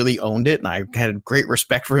 And he really owned it. And I had great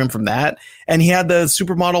respect for him from that. And he had the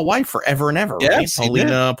supermodel wife forever and ever, right?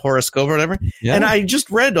 Paulina Poroskova, whatever. Yeah. And I just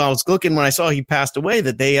read, I was looking when I saw he passed away,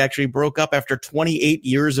 that they actually broke up after 28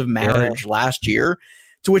 years of marriage last year,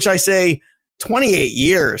 to which I say 28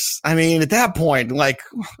 years. I mean, at that point, like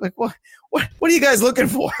what are you guys looking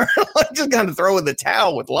for? Just kind of throw in the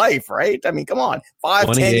towel with life, right? I mean, come on,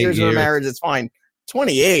 5-10 years of marriage, it's fine.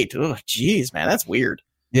 28. Oh, geez, man, that's weird.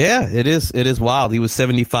 Yeah, it is. It is wild. He was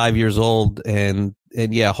 75 years old, and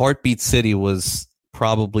yeah, Heartbeat City was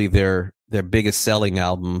probably their biggest selling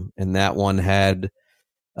album, and that one had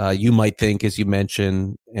You Might Think, as you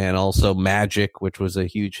mentioned, and also Magic, which was a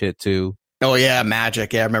huge hit too. Oh yeah,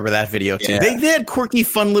 Magic. Yeah, I remember that video too. Yeah. They had quirky,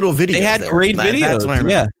 fun little videos. They had great videos. That's what I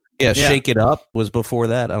remember. Yeah, Yeah. Shake It Up was before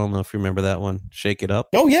that. I don't know if you remember that one. Shake It Up.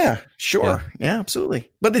 Oh, yeah, sure. Yeah, absolutely.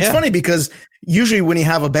 But it's funny because usually when you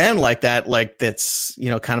have a band like that, like that's,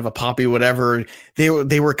 kind of a poppy whatever,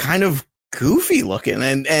 they were kind of goofy looking.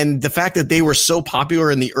 And the fact that they were so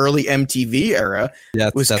popular in the early MTV era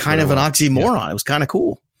was kind of an oxymoron. Yeah. It was kind of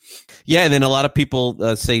cool. Yeah, and then a lot of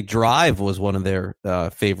people say Drive was one of their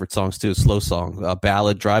favorite songs too, a slow song, a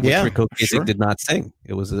ballad, Drive, which Rick Ocasek did not sing.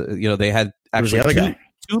 It was, they had actually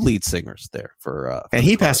two lead singers there for and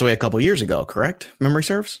he passed away a couple years ago, correct? Memory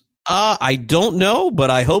serves? I don't know, but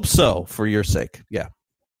I hope so for your sake. Yeah.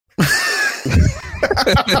 You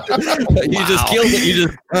just killed it. You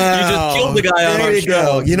just killed the guy on our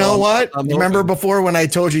show. Go. You know what? Remember before when I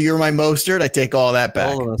told you were my Mostert? I take all that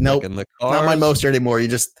back. Nope. Not my Mostert anymore. You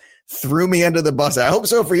just threw me under the bus. I hope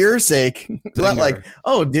so for your sake. Not like,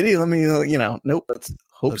 oh, did he? Let me, nope.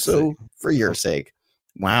 Hope so for your sake.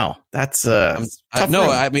 Wow, that's I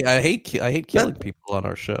mean, I hate killing people on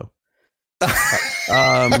our show.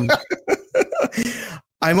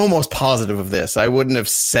 I'm almost positive of this. I wouldn't have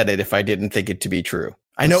said it if I didn't think it to be true.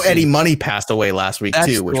 I know Eddie Money passed away last week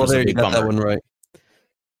too, which was a big bummer. That one right.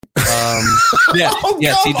 Come on,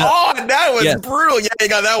 that was brutal. Yeah, you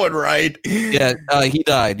got that one right. Yeah, he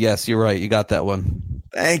died. Yes, you're right. You got that one.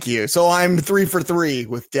 Thank you. So I'm 3 for 3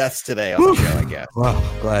 with deaths today on the show, I guess. Wow,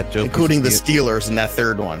 glad, Joe. Including the Steelers in that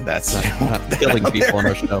third one. That's not killing people on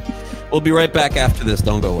our show. We'll be right back after this.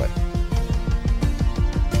 Don't go away.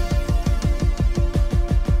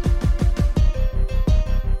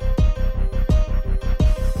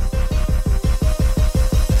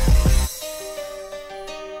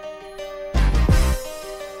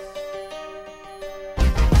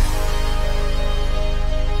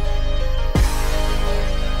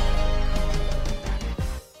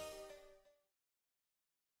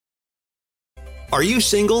 Are you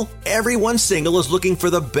single? Everyone single is looking for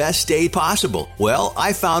the best date possible. Well,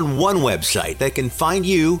 I found one website that can find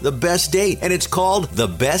you the best date, and it's called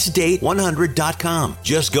thebestdate100.com.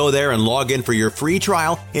 Just go there and log in for your free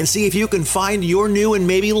trial and see if you can find your new and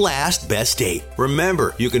maybe last best date.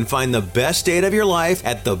 Remember, you can find the best date of your life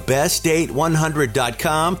at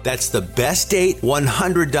thebestdate100.com. That's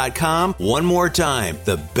thebestdate100.com. One more time,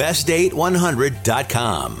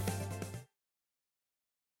 thebestdate100.com.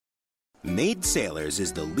 Maid Sailors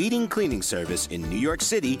is the leading cleaning service in New York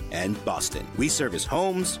City and Boston. We service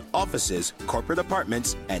homes, offices, corporate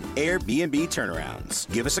apartments, and Airbnb turnarounds.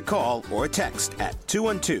 Give us a call or a text at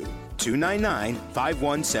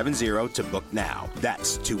 212-299-5170 to book now.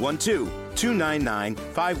 That's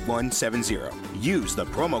 212-299-5170. Use the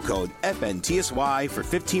promo code FNTSY for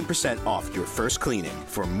 15% off your first cleaning.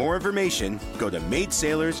 For more information, go to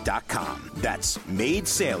maidsailors.com. That's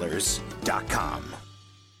maidsailors.com.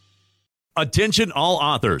 Attention all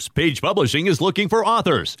authors. Page Publishing is looking for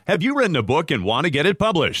authors. Have you written a book and want to get it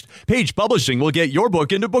published? Page Publishing will get your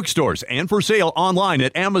book into bookstores and for sale online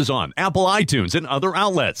at Amazon, Apple iTunes, and other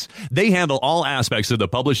outlets. They handle all aspects of the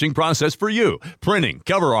publishing process for you. Printing,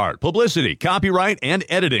 cover art, publicity, copyright, and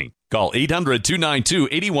editing. Call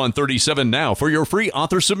 800-292-8137 now for your free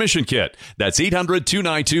author submission kit. That's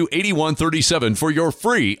 800-292-8137 for your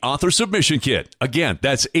free author submission kit. Again,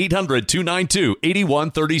 that's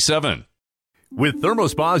 800-292-8137. With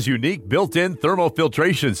ThermoSpa's unique built-in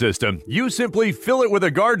thermofiltration system, you simply fill it with a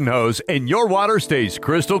garden hose and your water stays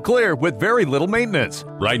crystal clear with very little maintenance.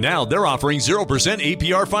 Right now, they're offering 0%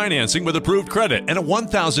 APR financing with approved credit and a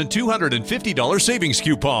 $1,250 savings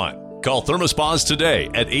coupon. Call Thermospas today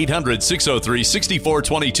at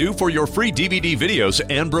 800-603-6422 for your free DVD videos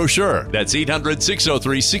and brochure. That's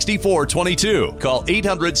 800-603-6422. Call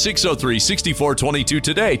 800-603-6422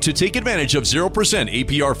 today to take advantage of 0%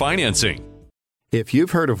 APR financing. If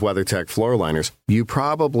you've heard of WeatherTech floor liners, you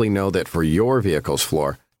probably know that for your vehicle's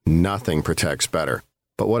floor, nothing protects better.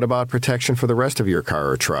 But what about protection for the rest of your car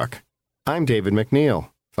or truck? I'm David McNeil,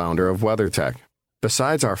 founder of WeatherTech.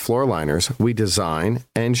 Besides our floor liners, we design,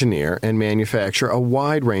 engineer, and manufacture a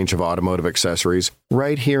wide range of automotive accessories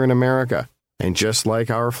right here in America. And just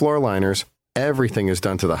like our floor liners, everything is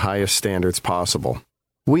done to the highest standards possible.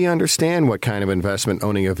 We understand what kind of investment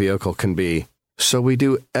owning a vehicle can be, so we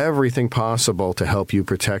do everything possible to help you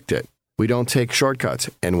protect it. We don't take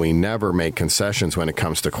shortcuts, and we never make concessions when it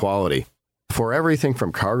comes to quality. For everything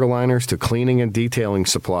from cargo liners to cleaning and detailing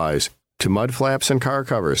supplies to mud flaps and car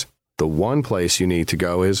covers, the one place you need to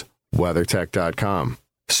go is WeatherTech.com.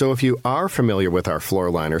 So if you are familiar with our floor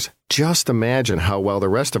liners, just imagine how well the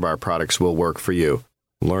rest of our products will work for you.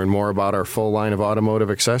 Learn more about our full line of automotive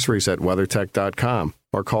accessories at WeatherTech.com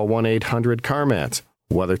or call 1-800-CarMats.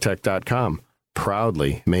 WeatherTech.com.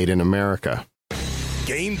 Proudly made in America.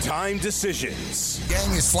 Game time decisions.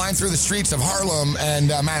 Gang is flying through the streets of Harlem and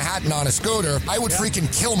Manhattan on a scooter. I would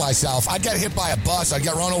freaking kill myself. I'd get hit by a bus. I'd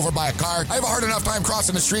get run over by a car. I have a hard enough time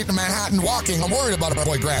crossing the street in Manhattan walking. I'm worried about our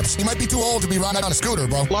boy Gramps. He might be too old to be riding on a scooter,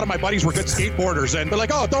 bro. A lot of my buddies were good skateboarders, and they're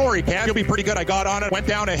like, oh, don't worry, Cam, you'll be pretty good. I got on it, went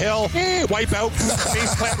down a hill, wipe out,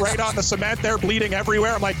 face plant right on the cement there, bleeding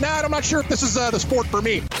everywhere. I'm like, nah, I'm not sure if this is the sport for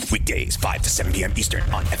me. Weekdays, 5 to 7 p.m. Eastern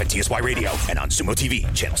on FNTSY Radio and on Sumo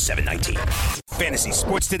TV, channel 719. Fantasy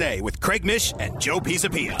Sports Today with Craig Mish and Joe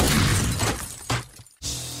Pisapia.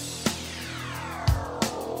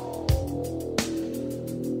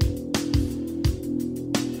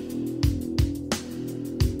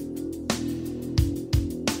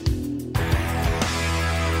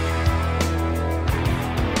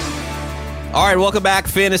 All right, welcome back.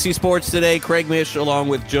 Fantasy Sports Today. Craig Mish along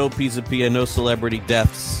with Joe Pisapia. No celebrity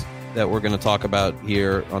deaths that we're going to talk about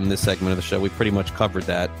here on this segment of the show. We pretty much covered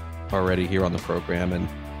that already here on the program. And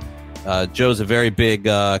Joe's a very big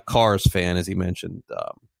Cars fan, as he mentioned.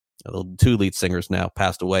 The two lead singers now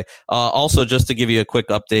passed away. Also, just to give you a quick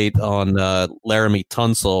update on Laramie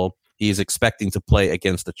Tunsil, he's expecting to play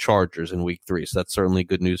against the Chargers in Week 3. So that's certainly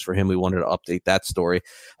good news for him. We wanted to update that story.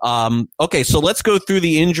 Okay, so let's go through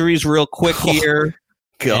the injuries real quick here.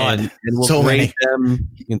 God, and we'll so rate them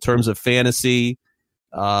in terms of fantasy.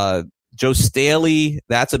 Joe Staley,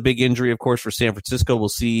 that's a big injury, of course, for San Francisco. We'll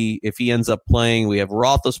see if he ends up playing. We have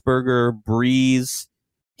Roethlisberger, Breeze,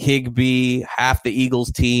 Higbee, half the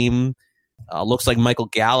Eagles team. Looks like Michael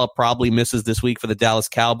Gallup probably misses this week for the Dallas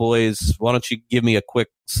Cowboys. Why don't you give me a quick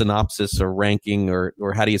synopsis or ranking, or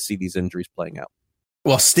how do you see these injuries playing out?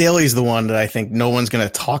 Well, Staley's the one that I think no one's going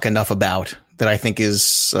to talk enough about that I think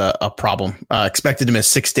is a problem. Expected to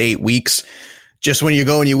miss 6 to 8 weeks. Just when you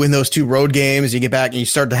go and you win those 2 road games, you get back and you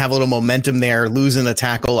start to have a little momentum there, losing a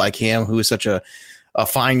tackle like him, who is such a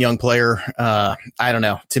fine young player. I don't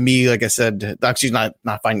know. To me, like I said, excuse not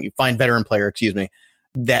fine veteran player, excuse me,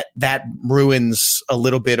 that ruins a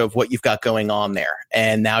little bit of what you've got going on there.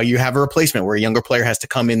 And now you have a replacement where a younger player has to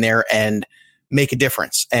come in there and make a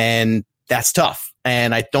difference. And that's tough.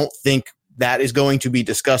 And I don't think that is going to be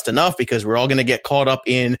discussed enough because we're all going to get caught up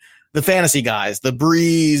in the fantasy guys, the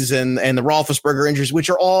Breeze and the Roethlisberger injuries, which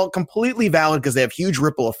are all completely valid because they have huge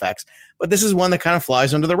ripple effects. But this is one that kind of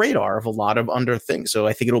flies under the radar of a lot of under things. So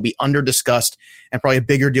I think it'll be under discussed and probably a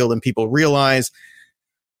bigger deal than people realize.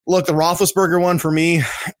 Look, the Roethlisberger one for me,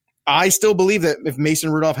 I still believe that if Mason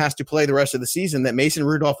Rudolph has to play the rest of the season, that Mason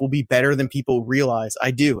Rudolph will be better than people realize.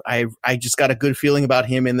 I do. I just got a good feeling about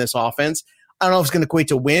him in this offense. I don't know if it's going to equate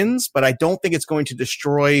to wins, but I don't think it's going to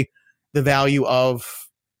destroy the value of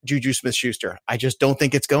Juju Smith-Schuster. I just don't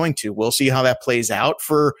think it's going to. We'll see how that plays out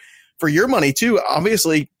for your money too.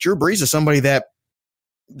 Obviously, Drew Brees is somebody that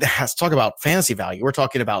has to talk about fantasy value. We're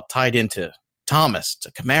talking about tied into Thomas,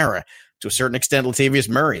 to Kamara, to a certain extent, Latavius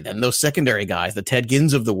Murray, then those secondary guys, the Ted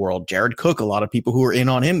Ginns of the world, Jared Cook, a lot of people who are in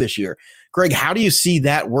on him this year. Greg, how do you see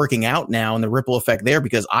that working out now and the ripple effect there?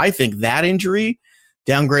 Because I think that injury,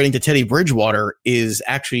 downgrading to Teddy Bridgewater, is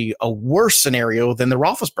actually a worse scenario than the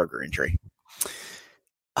Roethlisberger injury.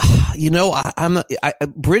 You know,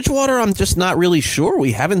 Bridgewater, I'm just not really sure.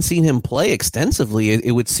 We haven't seen him play extensively.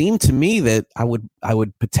 It would seem to me that I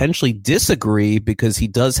would potentially disagree because he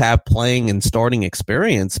does have playing and starting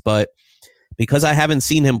experience, but because I haven't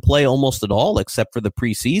seen him play almost at all except for the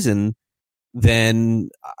preseason, then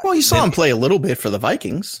well, you saw him play a little bit for the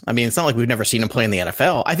Vikings. I mean, it's not like we've never seen him play in the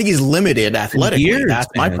NFL. I think he's limited athletically. Years, That's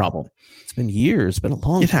my man. problem. It's been years. It's been a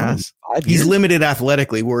long time. He's limited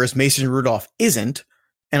athletically, whereas Mason Rudolph isn't.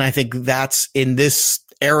 And I think that's in this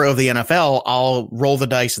era of the NFL, I'll roll the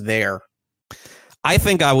dice there. I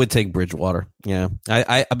think I would take Bridgewater. Yeah.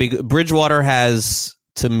 I mean, Bridgewater has,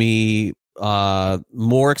 to me,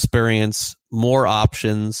 more experience, more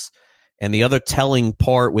options. And the other telling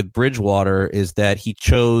part with Bridgewater is that he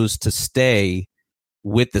chose to stay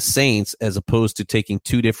with the Saints as opposed to taking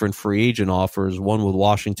two different free agent offers, one with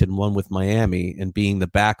Washington, one with Miami, and being the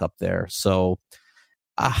backup there. So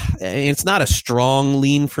it's not a strong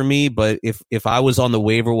lean for me, but if I was on the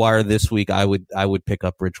waiver wire this week, I would pick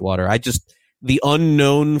up Bridgewater. The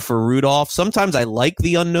unknown for Rudolph. Sometimes I like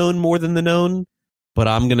the unknown more than the known, but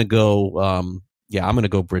I'm gonna go. I'm gonna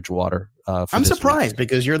go Bridgewater. I'm surprised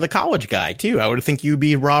because you're the college guy too. I would think you'd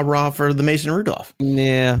be rah for the Mason Rudolph.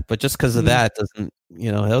 Yeah, but just because of that doesn't,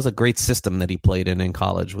 that was a great system that he played in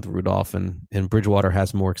college with Rudolph, and Bridgewater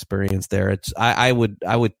has more experience there. I would,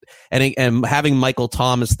 and having Michael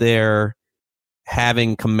Thomas there,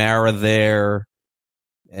 having Kamara there,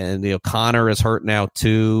 and Connor is hurt now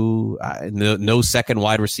too. No second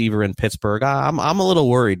wide receiver in Pittsburgh. I'm a little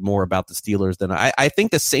worried more about the Steelers than I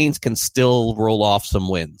think the Saints can still roll off some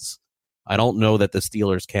wins. I don't know that the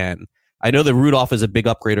Steelers can. I know that Rudolph is a big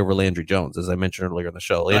upgrade over Landry Jones, as I mentioned earlier in the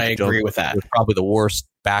show. I agree with that. Was probably the worst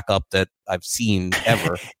backup that I've seen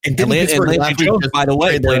ever. and Landry Jones, by the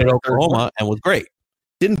way, played at Oklahoma and was great.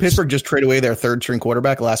 Didn't Pittsburgh just trade away their third string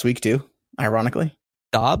quarterback last week too? Ironically,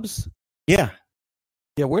 Dobbs. Yeah.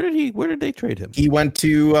 Yeah, where did they trade him? He went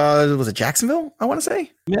to was it Jacksonville? I want to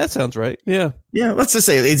say. Yeah, that sounds right. Yeah. Let's just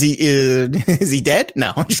say is he dead?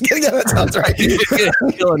 No, I'm just kidding. That sounds right.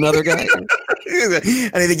 Kill another guy. And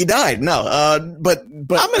I think he died. No, but I'm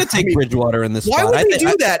going to take Bridgewater in this. Why spot. would they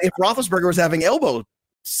do that if Roethlisberger was having elbow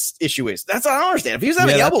issues? That's what I don't understand. If he was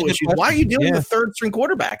having elbow issues, why are you dealing with third string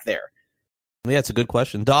quarterback there? Yeah, it's a good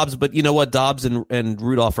question. Dobbs, but you know what? Dobbs and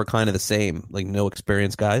Rudolph are kind of the same, like no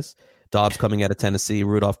experienced guys. Dobbs coming out of Tennessee,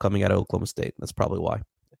 Rudolph coming out of Oklahoma State. That's probably why.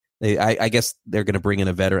 I guess they're going to bring in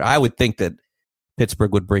a veteran. I would think that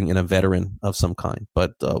Pittsburgh would bring in a veteran of some kind.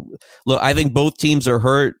 But look, I think both teams are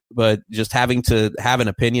hurt. But just having to have an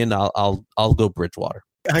opinion, I'll go Bridgewater.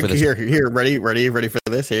 Here, ready for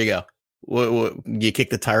this? Here you go. What, you kick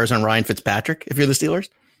the tires on Ryan Fitzpatrick if you're the Steelers?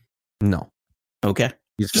 No. Okay.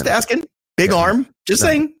 Just asking. Big arm. Just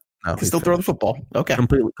saying. No, can still throw the football. Okay.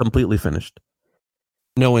 Completely finished.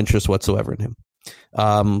 No interest whatsoever in him.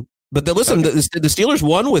 But listen, the Steelers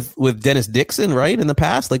won with Dennis Dixon, right? In the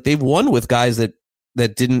past, like they've won with guys that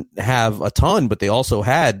didn't have a ton, but they also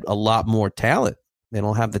had a lot more talent. They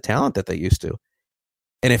don't have the talent that they used to.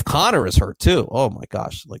 And if Connor is hurt too, oh my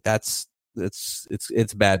gosh, like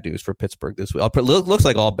it's bad news for Pittsburgh this week. Looks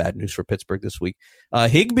like all bad news for Pittsburgh this week.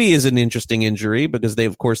 Higbee is an interesting injury because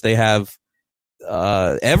they have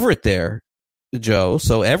Everett there, Joe.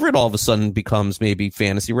 So Everett all of a sudden becomes maybe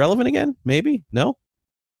fantasy relevant again. Maybe no.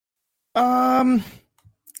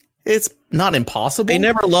 It's not impossible. They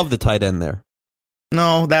never loved the tight end there.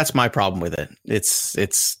 No, that's my problem with it. It's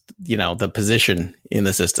the position in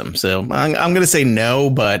the system. So I'm going to say no,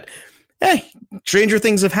 but hey, stranger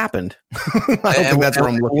things have happened. I don't think that's where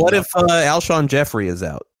I'm looking. What if Alshon Jeffrey is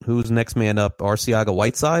out? Who's next man up? Arcega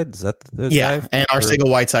Whiteside? Is that the guy? And Arcega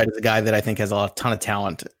Whiteside is a guy that I think has a ton of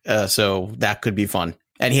talent. So that could be fun.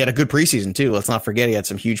 And he had a good preseason too. Let's not forget he had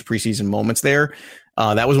some huge preseason moments there.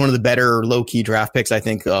 That was one of the better low key draft picks, I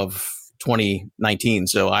think, of 2019.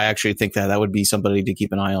 So I actually think that would be somebody to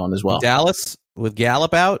keep an eye on as well. Dallas with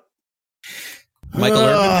Gallup out. Michael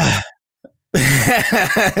Irvin.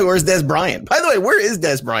 Where's Des Bryant? By the way, where is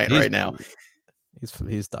Des Bryant right now?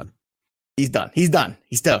 He's done. He's done.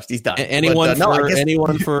 He's toast. He's done. Anyone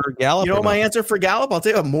for Gallup? You know my answer for Gallup? I'll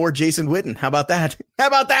tell you more Jason Witten. How about that?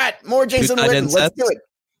 More Jason Witten. Let's do it.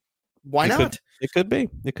 Why not? It could be.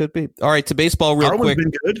 All right, to baseball real quick.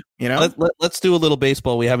 Been good, Let's do a little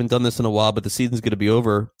baseball. We haven't done this in a while, but the season's going to be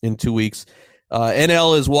over in 2 weeks.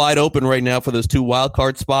 NL is wide open right now for those 2 wild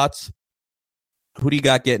card spots. Who do you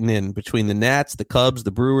got getting in between the Nats, the Cubs,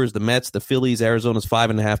 the Brewers, the Mets, the Phillies? Arizona's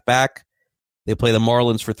 5.5 back. They play the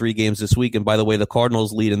Marlins for 3 games this week. And by the way, the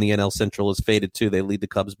Cardinals' lead in the NL Central is faded too. They lead the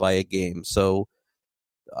Cubs by a game. So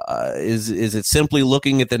is it simply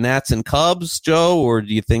looking at the Nats and Cubs, Joe, or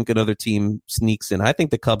do you think another team sneaks in? I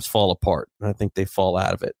think the Cubs fall apart. I think they fall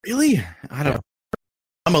out of it. Really? I don't know.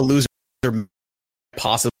 I'm a loser,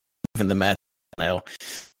 possibly in the Mets. No,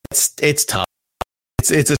 it's tough.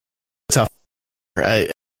 It's a tough.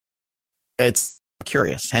 Right. It's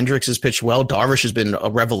Curious. Hendricks has pitched well. Darvish has been a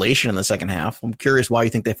revelation in the second half. I'm curious why you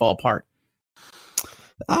think they fall apart.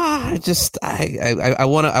 I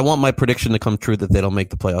want my prediction to come true that they don't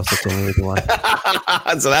make the playoffs. That's the only reason why.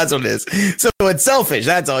 So that's what it is. So it's selfish.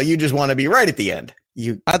 That's all. You just want to be right at the end.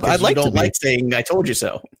 I'd like you don't to like saying "I told you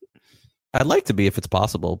so." I'd like to be if it's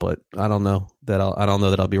possible, but I don't know that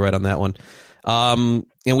I'll be right on that one. And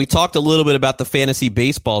we talked a little bit about the fantasy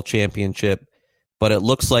baseball championship, but it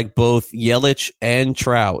looks like both Yelich and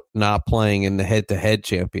Trout not playing in the head-to-head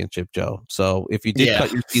championship, Joe. So if you did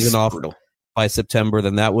cut your season off by September,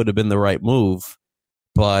 then that would have been the right move.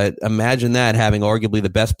 But imagine that, having arguably the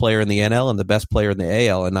best player in the NL and the best player in the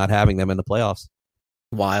AL and not having them in the playoffs.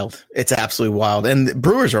 Wild. It's absolutely wild. And the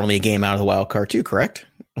Brewers are only a game out of the wild card too, correct?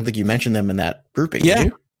 I don't think you mentioned them in that grouping. Yeah. Did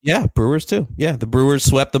you? Yeah, Brewers too. Yeah, the Brewers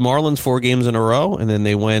swept the Marlins 4 games in a row, and then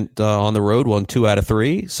they went on the road, won 2 out of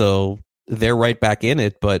 3. So they're right back in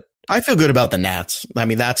it. But I feel good about the Nats. I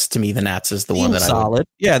mean, that's, to me, the Nats is the one that solid.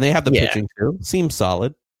 Yeah, and they have the pitching too. Seems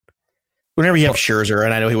solid. Whenever you have Scherzer,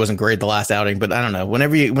 and I know he wasn't great the last outing, but I don't know.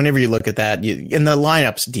 Whenever you look at that, and the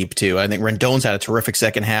lineup's deep too. I think Rendon's had a terrific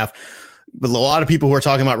second half. But a lot of people who are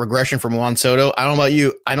talking about regression from Juan Soto, I don't know about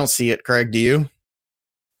you. I don't see it. Craig, do you?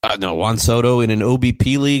 No, Juan Soto in an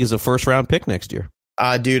OBP league is a first-round pick next year.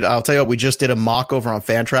 Dude, I'll tell you what. We just did a mock over on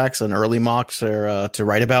Fantrax, an early mock to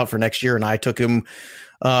write about for next year, and I took him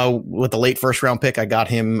with the late first-round pick. I got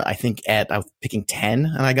him, I think, I was picking 10,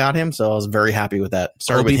 and I got him, so I was very happy with that.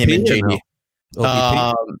 Started with him and JD.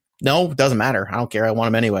 No, it doesn't matter. I don't care. I want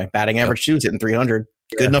him anyway. Batting average too is hitting 300.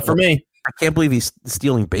 Good enough for me. I can't believe he's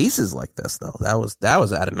stealing bases like this, though. That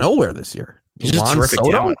was out of nowhere this year. He's just terrific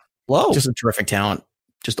talent. Whoa, just a terrific talent,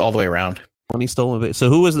 just all the way around. 20 stolen base. So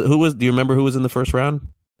who was? Do you remember who was in the first round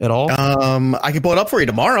at all? I can pull it up for you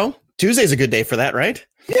tomorrow. Tuesday's a good day for that, right?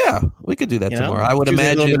 Yeah, we could do that tomorrow. I would Tuesday's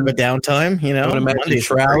imagine a little bit of a downtime. I would imagine Monday's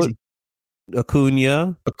Trout,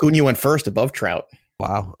 Acuna went first above Trout.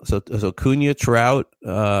 Wow. So Acuna, Trout,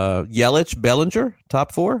 Yelich, Bellinger,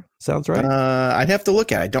 top 4. Sounds right. I'd have to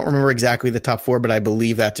look at it. I don't remember exactly the top 4, but I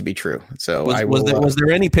believe that to be true. So was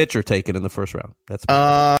there any pitcher taken in the first round? That's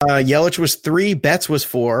Yelich was 3, Betts was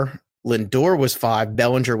 4, Lindor was 5,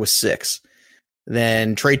 Bellinger was 6.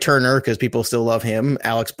 Then Trey Turner, because people still love him,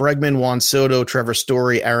 Alex Bregman, Juan Soto, Trevor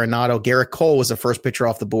Story, Arenado, Garrett Cole was the first pitcher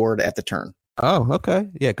off the board at the turn. Oh, okay.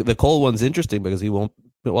 Yeah, the Cole one's interesting because he won't.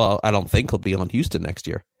 Well, I don't think he'll be on Houston next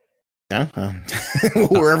year. Yeah,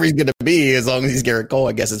 wherever he's going to be, as long as he's Garrett Cole,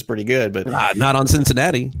 I guess it's pretty good. But not on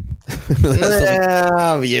Cincinnati.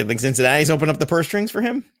 You think Cincinnati's open up the purse strings for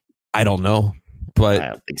him? I don't know, but I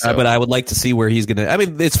don't think so. But I would like to see where he's going to. I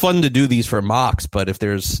mean, it's fun to do these for mocks, but if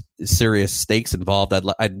there's serious stakes involved,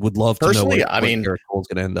 I would love to know where Garrett Cole's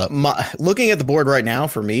going to end up. Looking at the board right now,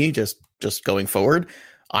 for me, just going forward,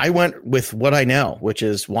 I went with what I know, which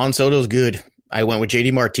is Juan Soto's good. I went with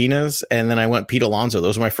JD Martinez, and then I went Pete Alonso.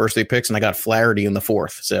 Those were my first 3 picks, and I got Flaherty in the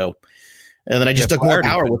 4th. So, and then I just took more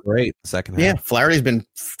power. Great second half. Yeah, Flaherty's been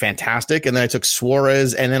fantastic, and then I took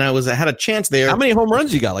Suarez, and then I had a chance there. How many home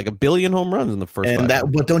runs you got? Like 1 billion home runs in the first. And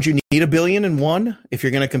but don't you need 1 billion in one if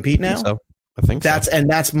you're going to compete now? I think that's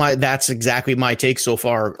exactly my take so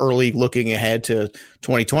far. Early looking ahead to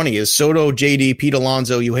 2020 is Soto, JD, Pete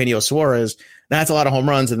Alonso, Eugenio Suarez. That's a lot of home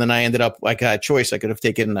runs, and then I ended up like a choice. I could have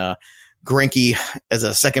taken Greinke as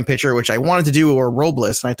a second pitcher, which I wanted to do, or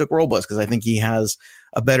Robles, and I took Robles because I think he has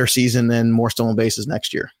a better season and more stolen bases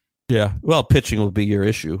next year. Yeah, well, pitching will be your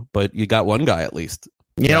issue, but you got one guy at least.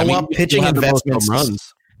 You know what? Pitching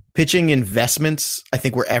investments, I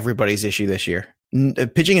think, were everybody's issue this year.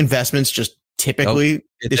 Pitching investments just typically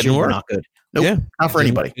this year were not good. Nope, not for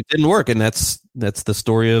anybody. It didn't work, and that's the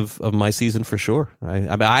story of my season for sure. I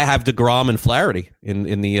mean, I have DeGrom and Flaherty in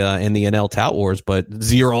the NL Tout Wars, but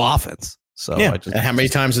zero offense. So yeah, and how many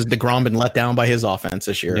times has DeGrom been let down by his offense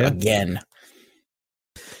this year again?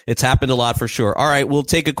 It's happened a lot for sure. All right, we'll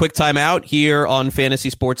take a quick time out here on Fantasy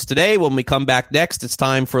Sports Today. When we come back next, it's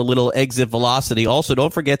time for a little exit velocity. Also,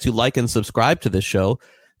 don't forget to like and subscribe to this show.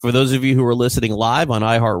 For those of you who are listening live on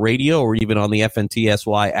iHeartRadio or even on the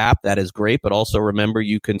FNTSY app, that is great. But also remember,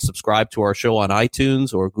 you can subscribe to our show on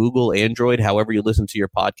iTunes or Google, Android, however you listen to your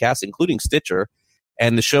podcast, including Stitcher.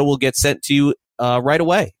 And the show will get sent to you right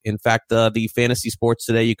away. In fact, the Fantasy Sports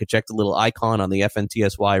Today, you could check the little icon on the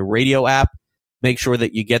FNTSY radio app. Make sure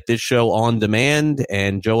that you get this show on demand.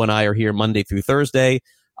 And Joe and I are here Monday through Thursday.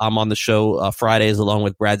 I'm on the show Fridays along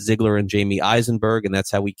with Brad Ziegler and Jamie Eisenberg, and that's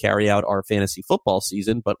how we carry out our fantasy football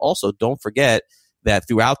season. But also don't forget that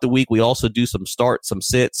throughout the week, we also do some start, some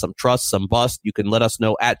sit, some trust, some bust. You can let us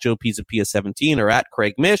know at Joe Pisapia 17 or at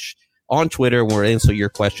Craig Mish on Twitter. We'll answer your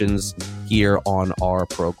questions here on our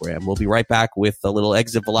program. We'll be right back with a little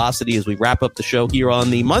exit velocity as we wrap up the show here on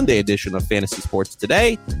the Monday edition of Fantasy Sports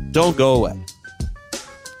Today. Don't go away.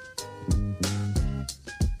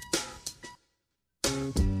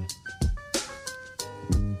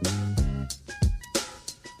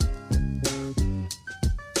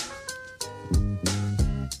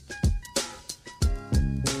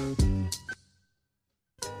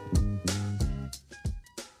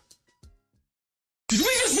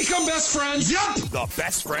 Become best friends? Yup! The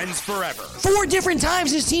best friends forever. 4 different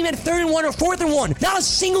times his team had 3rd and 1 or 4th and 1. Not a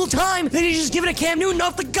single time did he just give it to Cam Newton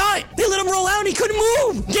off the gut. They let him roll out and he couldn't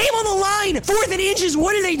move. Game on the line. 4th and inches.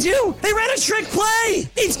 What did they do? They ran a trick play.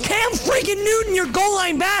 It's Cam freaking Newton, your goal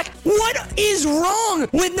line back. What is wrong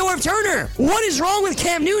with Norv Turner? What is wrong with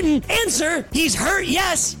Cam Newton? Answer, he's hurt,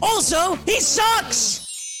 yes. Also, he sucks.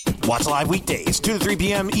 Watch live weekdays, 2 to 3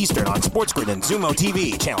 p.m. Eastern on Sports Grid and Zumo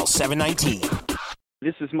TV, channel 719.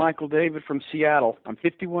 This is Michael David from Seattle. I'm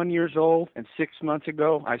 51 years old, and 6 months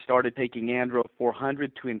ago, I started taking Andro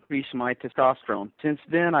 400 to increase my testosterone. Since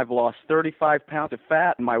then, I've lost 35 pounds of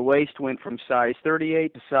fat, and my waist went from size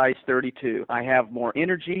 38 to size 32. I have more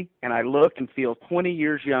energy, and I look and feel 20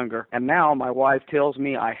 years younger. And now my wife tells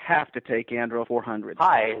me I have to take Andro 400.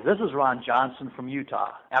 Hi, this is Ron Johnson from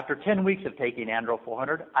Utah. After 10 weeks of taking Andro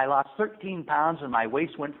 400, I lost 13 pounds, and my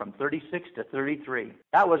waist went from 36 to 33.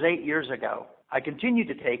 That was 8 years ago. I continue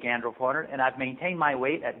to take Andro 400, and I've maintained my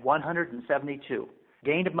weight at 172.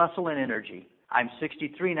 Gained muscle and energy. I'm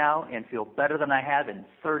 63 now and feel better than I have in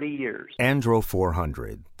 30 years. Andro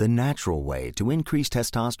 400, the natural way to increase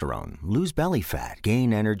testosterone, lose belly fat,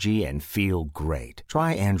 gain energy, and feel great.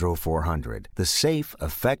 Try Andro 400, the safe,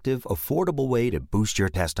 effective, affordable way to boost your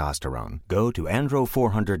testosterone. Go to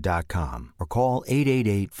andro400.com or call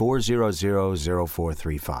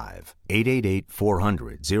 888-400-0435.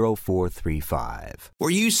 888-400-0435. Were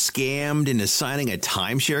you scammed into signing a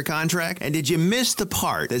timeshare contract? And did you miss the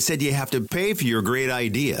part that said you have to pay for your great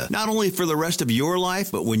idea? Not only for the rest of your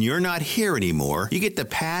life, but when you're not here anymore, you get to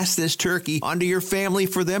pass this turkey onto your family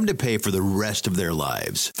for them to pay for the rest of their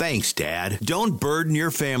lives. Thanks, Dad. Don't burden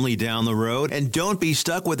your family down the road, and don't be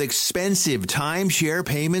stuck with expensive timeshare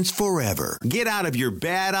payments forever. Get out of your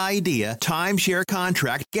bad idea timeshare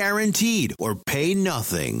contract guaranteed, or pay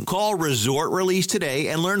nothing. Call Resort Release today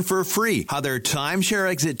and learn for free how their timeshare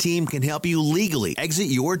exit team can help you legally exit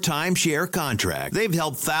your timeshare contract. They've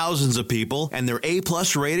helped thousands of people, and they're A+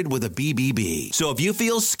 rated with a BBB. So if you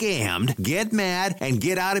feel scammed, get mad and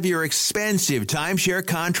get out of your expensive timeshare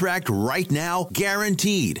contract right now,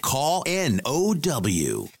 guaranteed. Call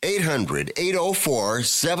NOW.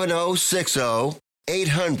 800-804-7060.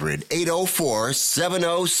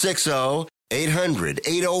 800-804-7060.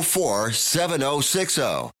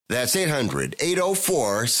 800-804-7060. That's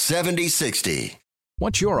 800-804-7060.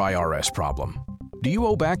 What's your IRS problem? Do you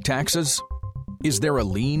owe back taxes? Is there a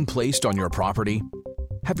lien placed on your property?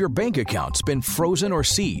 Have your bank accounts been frozen or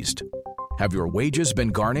seized? Have your wages been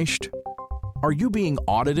garnished? Are you being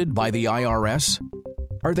audited by the IRS?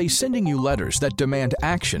 Are they sending you letters that demand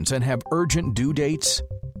actions and have urgent due dates?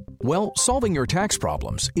 Well, solving your tax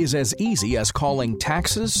problems is as easy as calling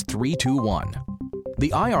Taxes 321.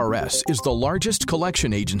 The IRS is the largest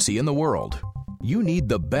collection agency in the world. You need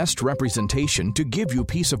the best representation to give you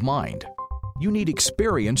peace of mind. You need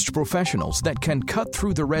experienced professionals that can cut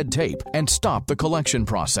through the red tape and stop the collection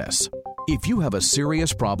process. If you have a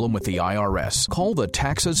serious problem with the IRS, call the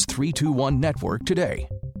Taxes 321 network today.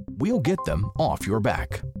 We'll get them off your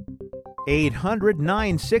back.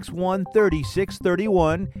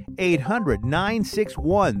 800-961-3631.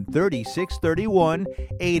 800-961-3631.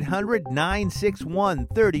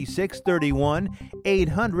 800-961-3631.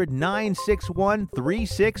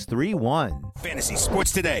 800-961-3631. Fantasy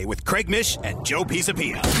Sports Today with Craig Mish and Joe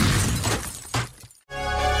Pisapia.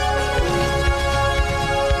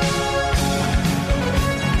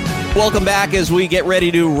 Welcome back as we get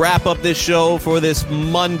ready to wrap up this show for this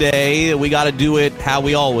Monday. We got to do it how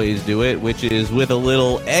we always do it, which is with a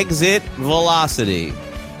little exit velocity.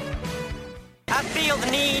 I feel the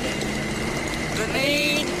need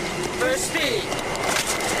for speed.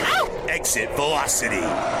 Ow! Exit velocity.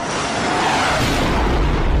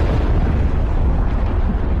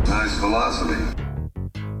 Nice velocity.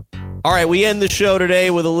 All right, we end the show today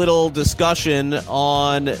with a little discussion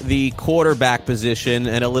on the quarterback position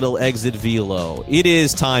and a little exit velo. It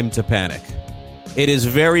is time to panic. It is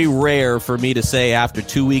very rare for me to say after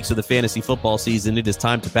 2 weeks of the fantasy football season, it is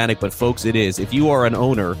time to panic, but folks, it is. If you are an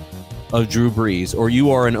owner of Drew Brees, or you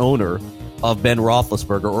are an owner of Ben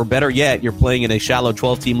Roethlisberger, or better yet, you're playing in a shallow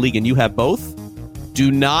 12-team league and you have both, Do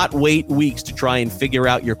not wait weeks to try and figure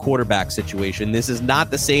out your quarterback situation. This is not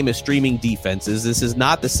the same as streaming defenses. This is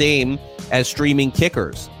not the same as streaming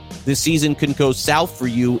kickers. This season can go south for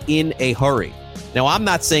you in a hurry. Now, I'm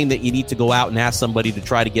not saying that you need to go out and ask somebody to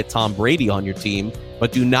try to get Tom Brady on your team,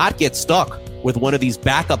 but do not get stuck with one of these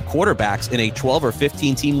backup quarterbacks in a 12 or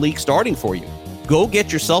 15 team league starting for you. Go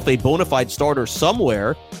get yourself a bona fide starter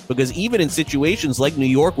somewhere, because even in situations like New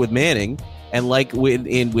York with Manning, and like with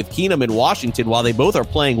Keenum in Washington, while they both are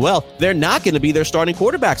playing well, they're not going to be their starting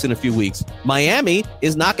quarterbacks in a few weeks. Miami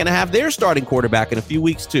is not going to have their starting quarterback in a few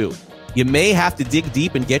weeks too. You may have to dig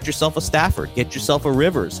deep and get yourself a Stafford, get yourself a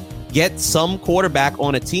Rivers, get some quarterback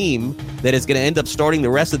on a team that is going to end up starting the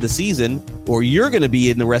rest of the season, or you're going to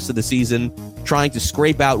be in the rest of the season trying to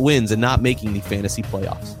scrape out wins and not making the fantasy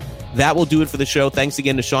playoffs. That will do it for the show. Thanks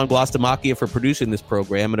again to Sean Glastamacchia for producing this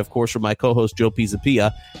program, and of course for my co-host Joe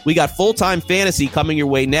Pisapia. We got full-time fantasy coming your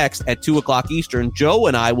way next at 2 o'clock Eastern. Joe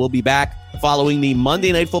and I will be back following the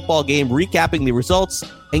Monday Night Football game, recapping the results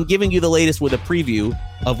and giving you the latest with a preview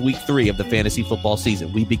of Week 3 of the fantasy football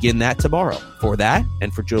season. We begin that tomorrow. For that,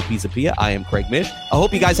 and for Joe Pisapia, I am Craig Mish. I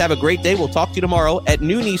hope you guys have a great day. We'll talk to you tomorrow at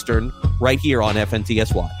noon Eastern right here on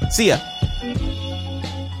FNTSY. See ya.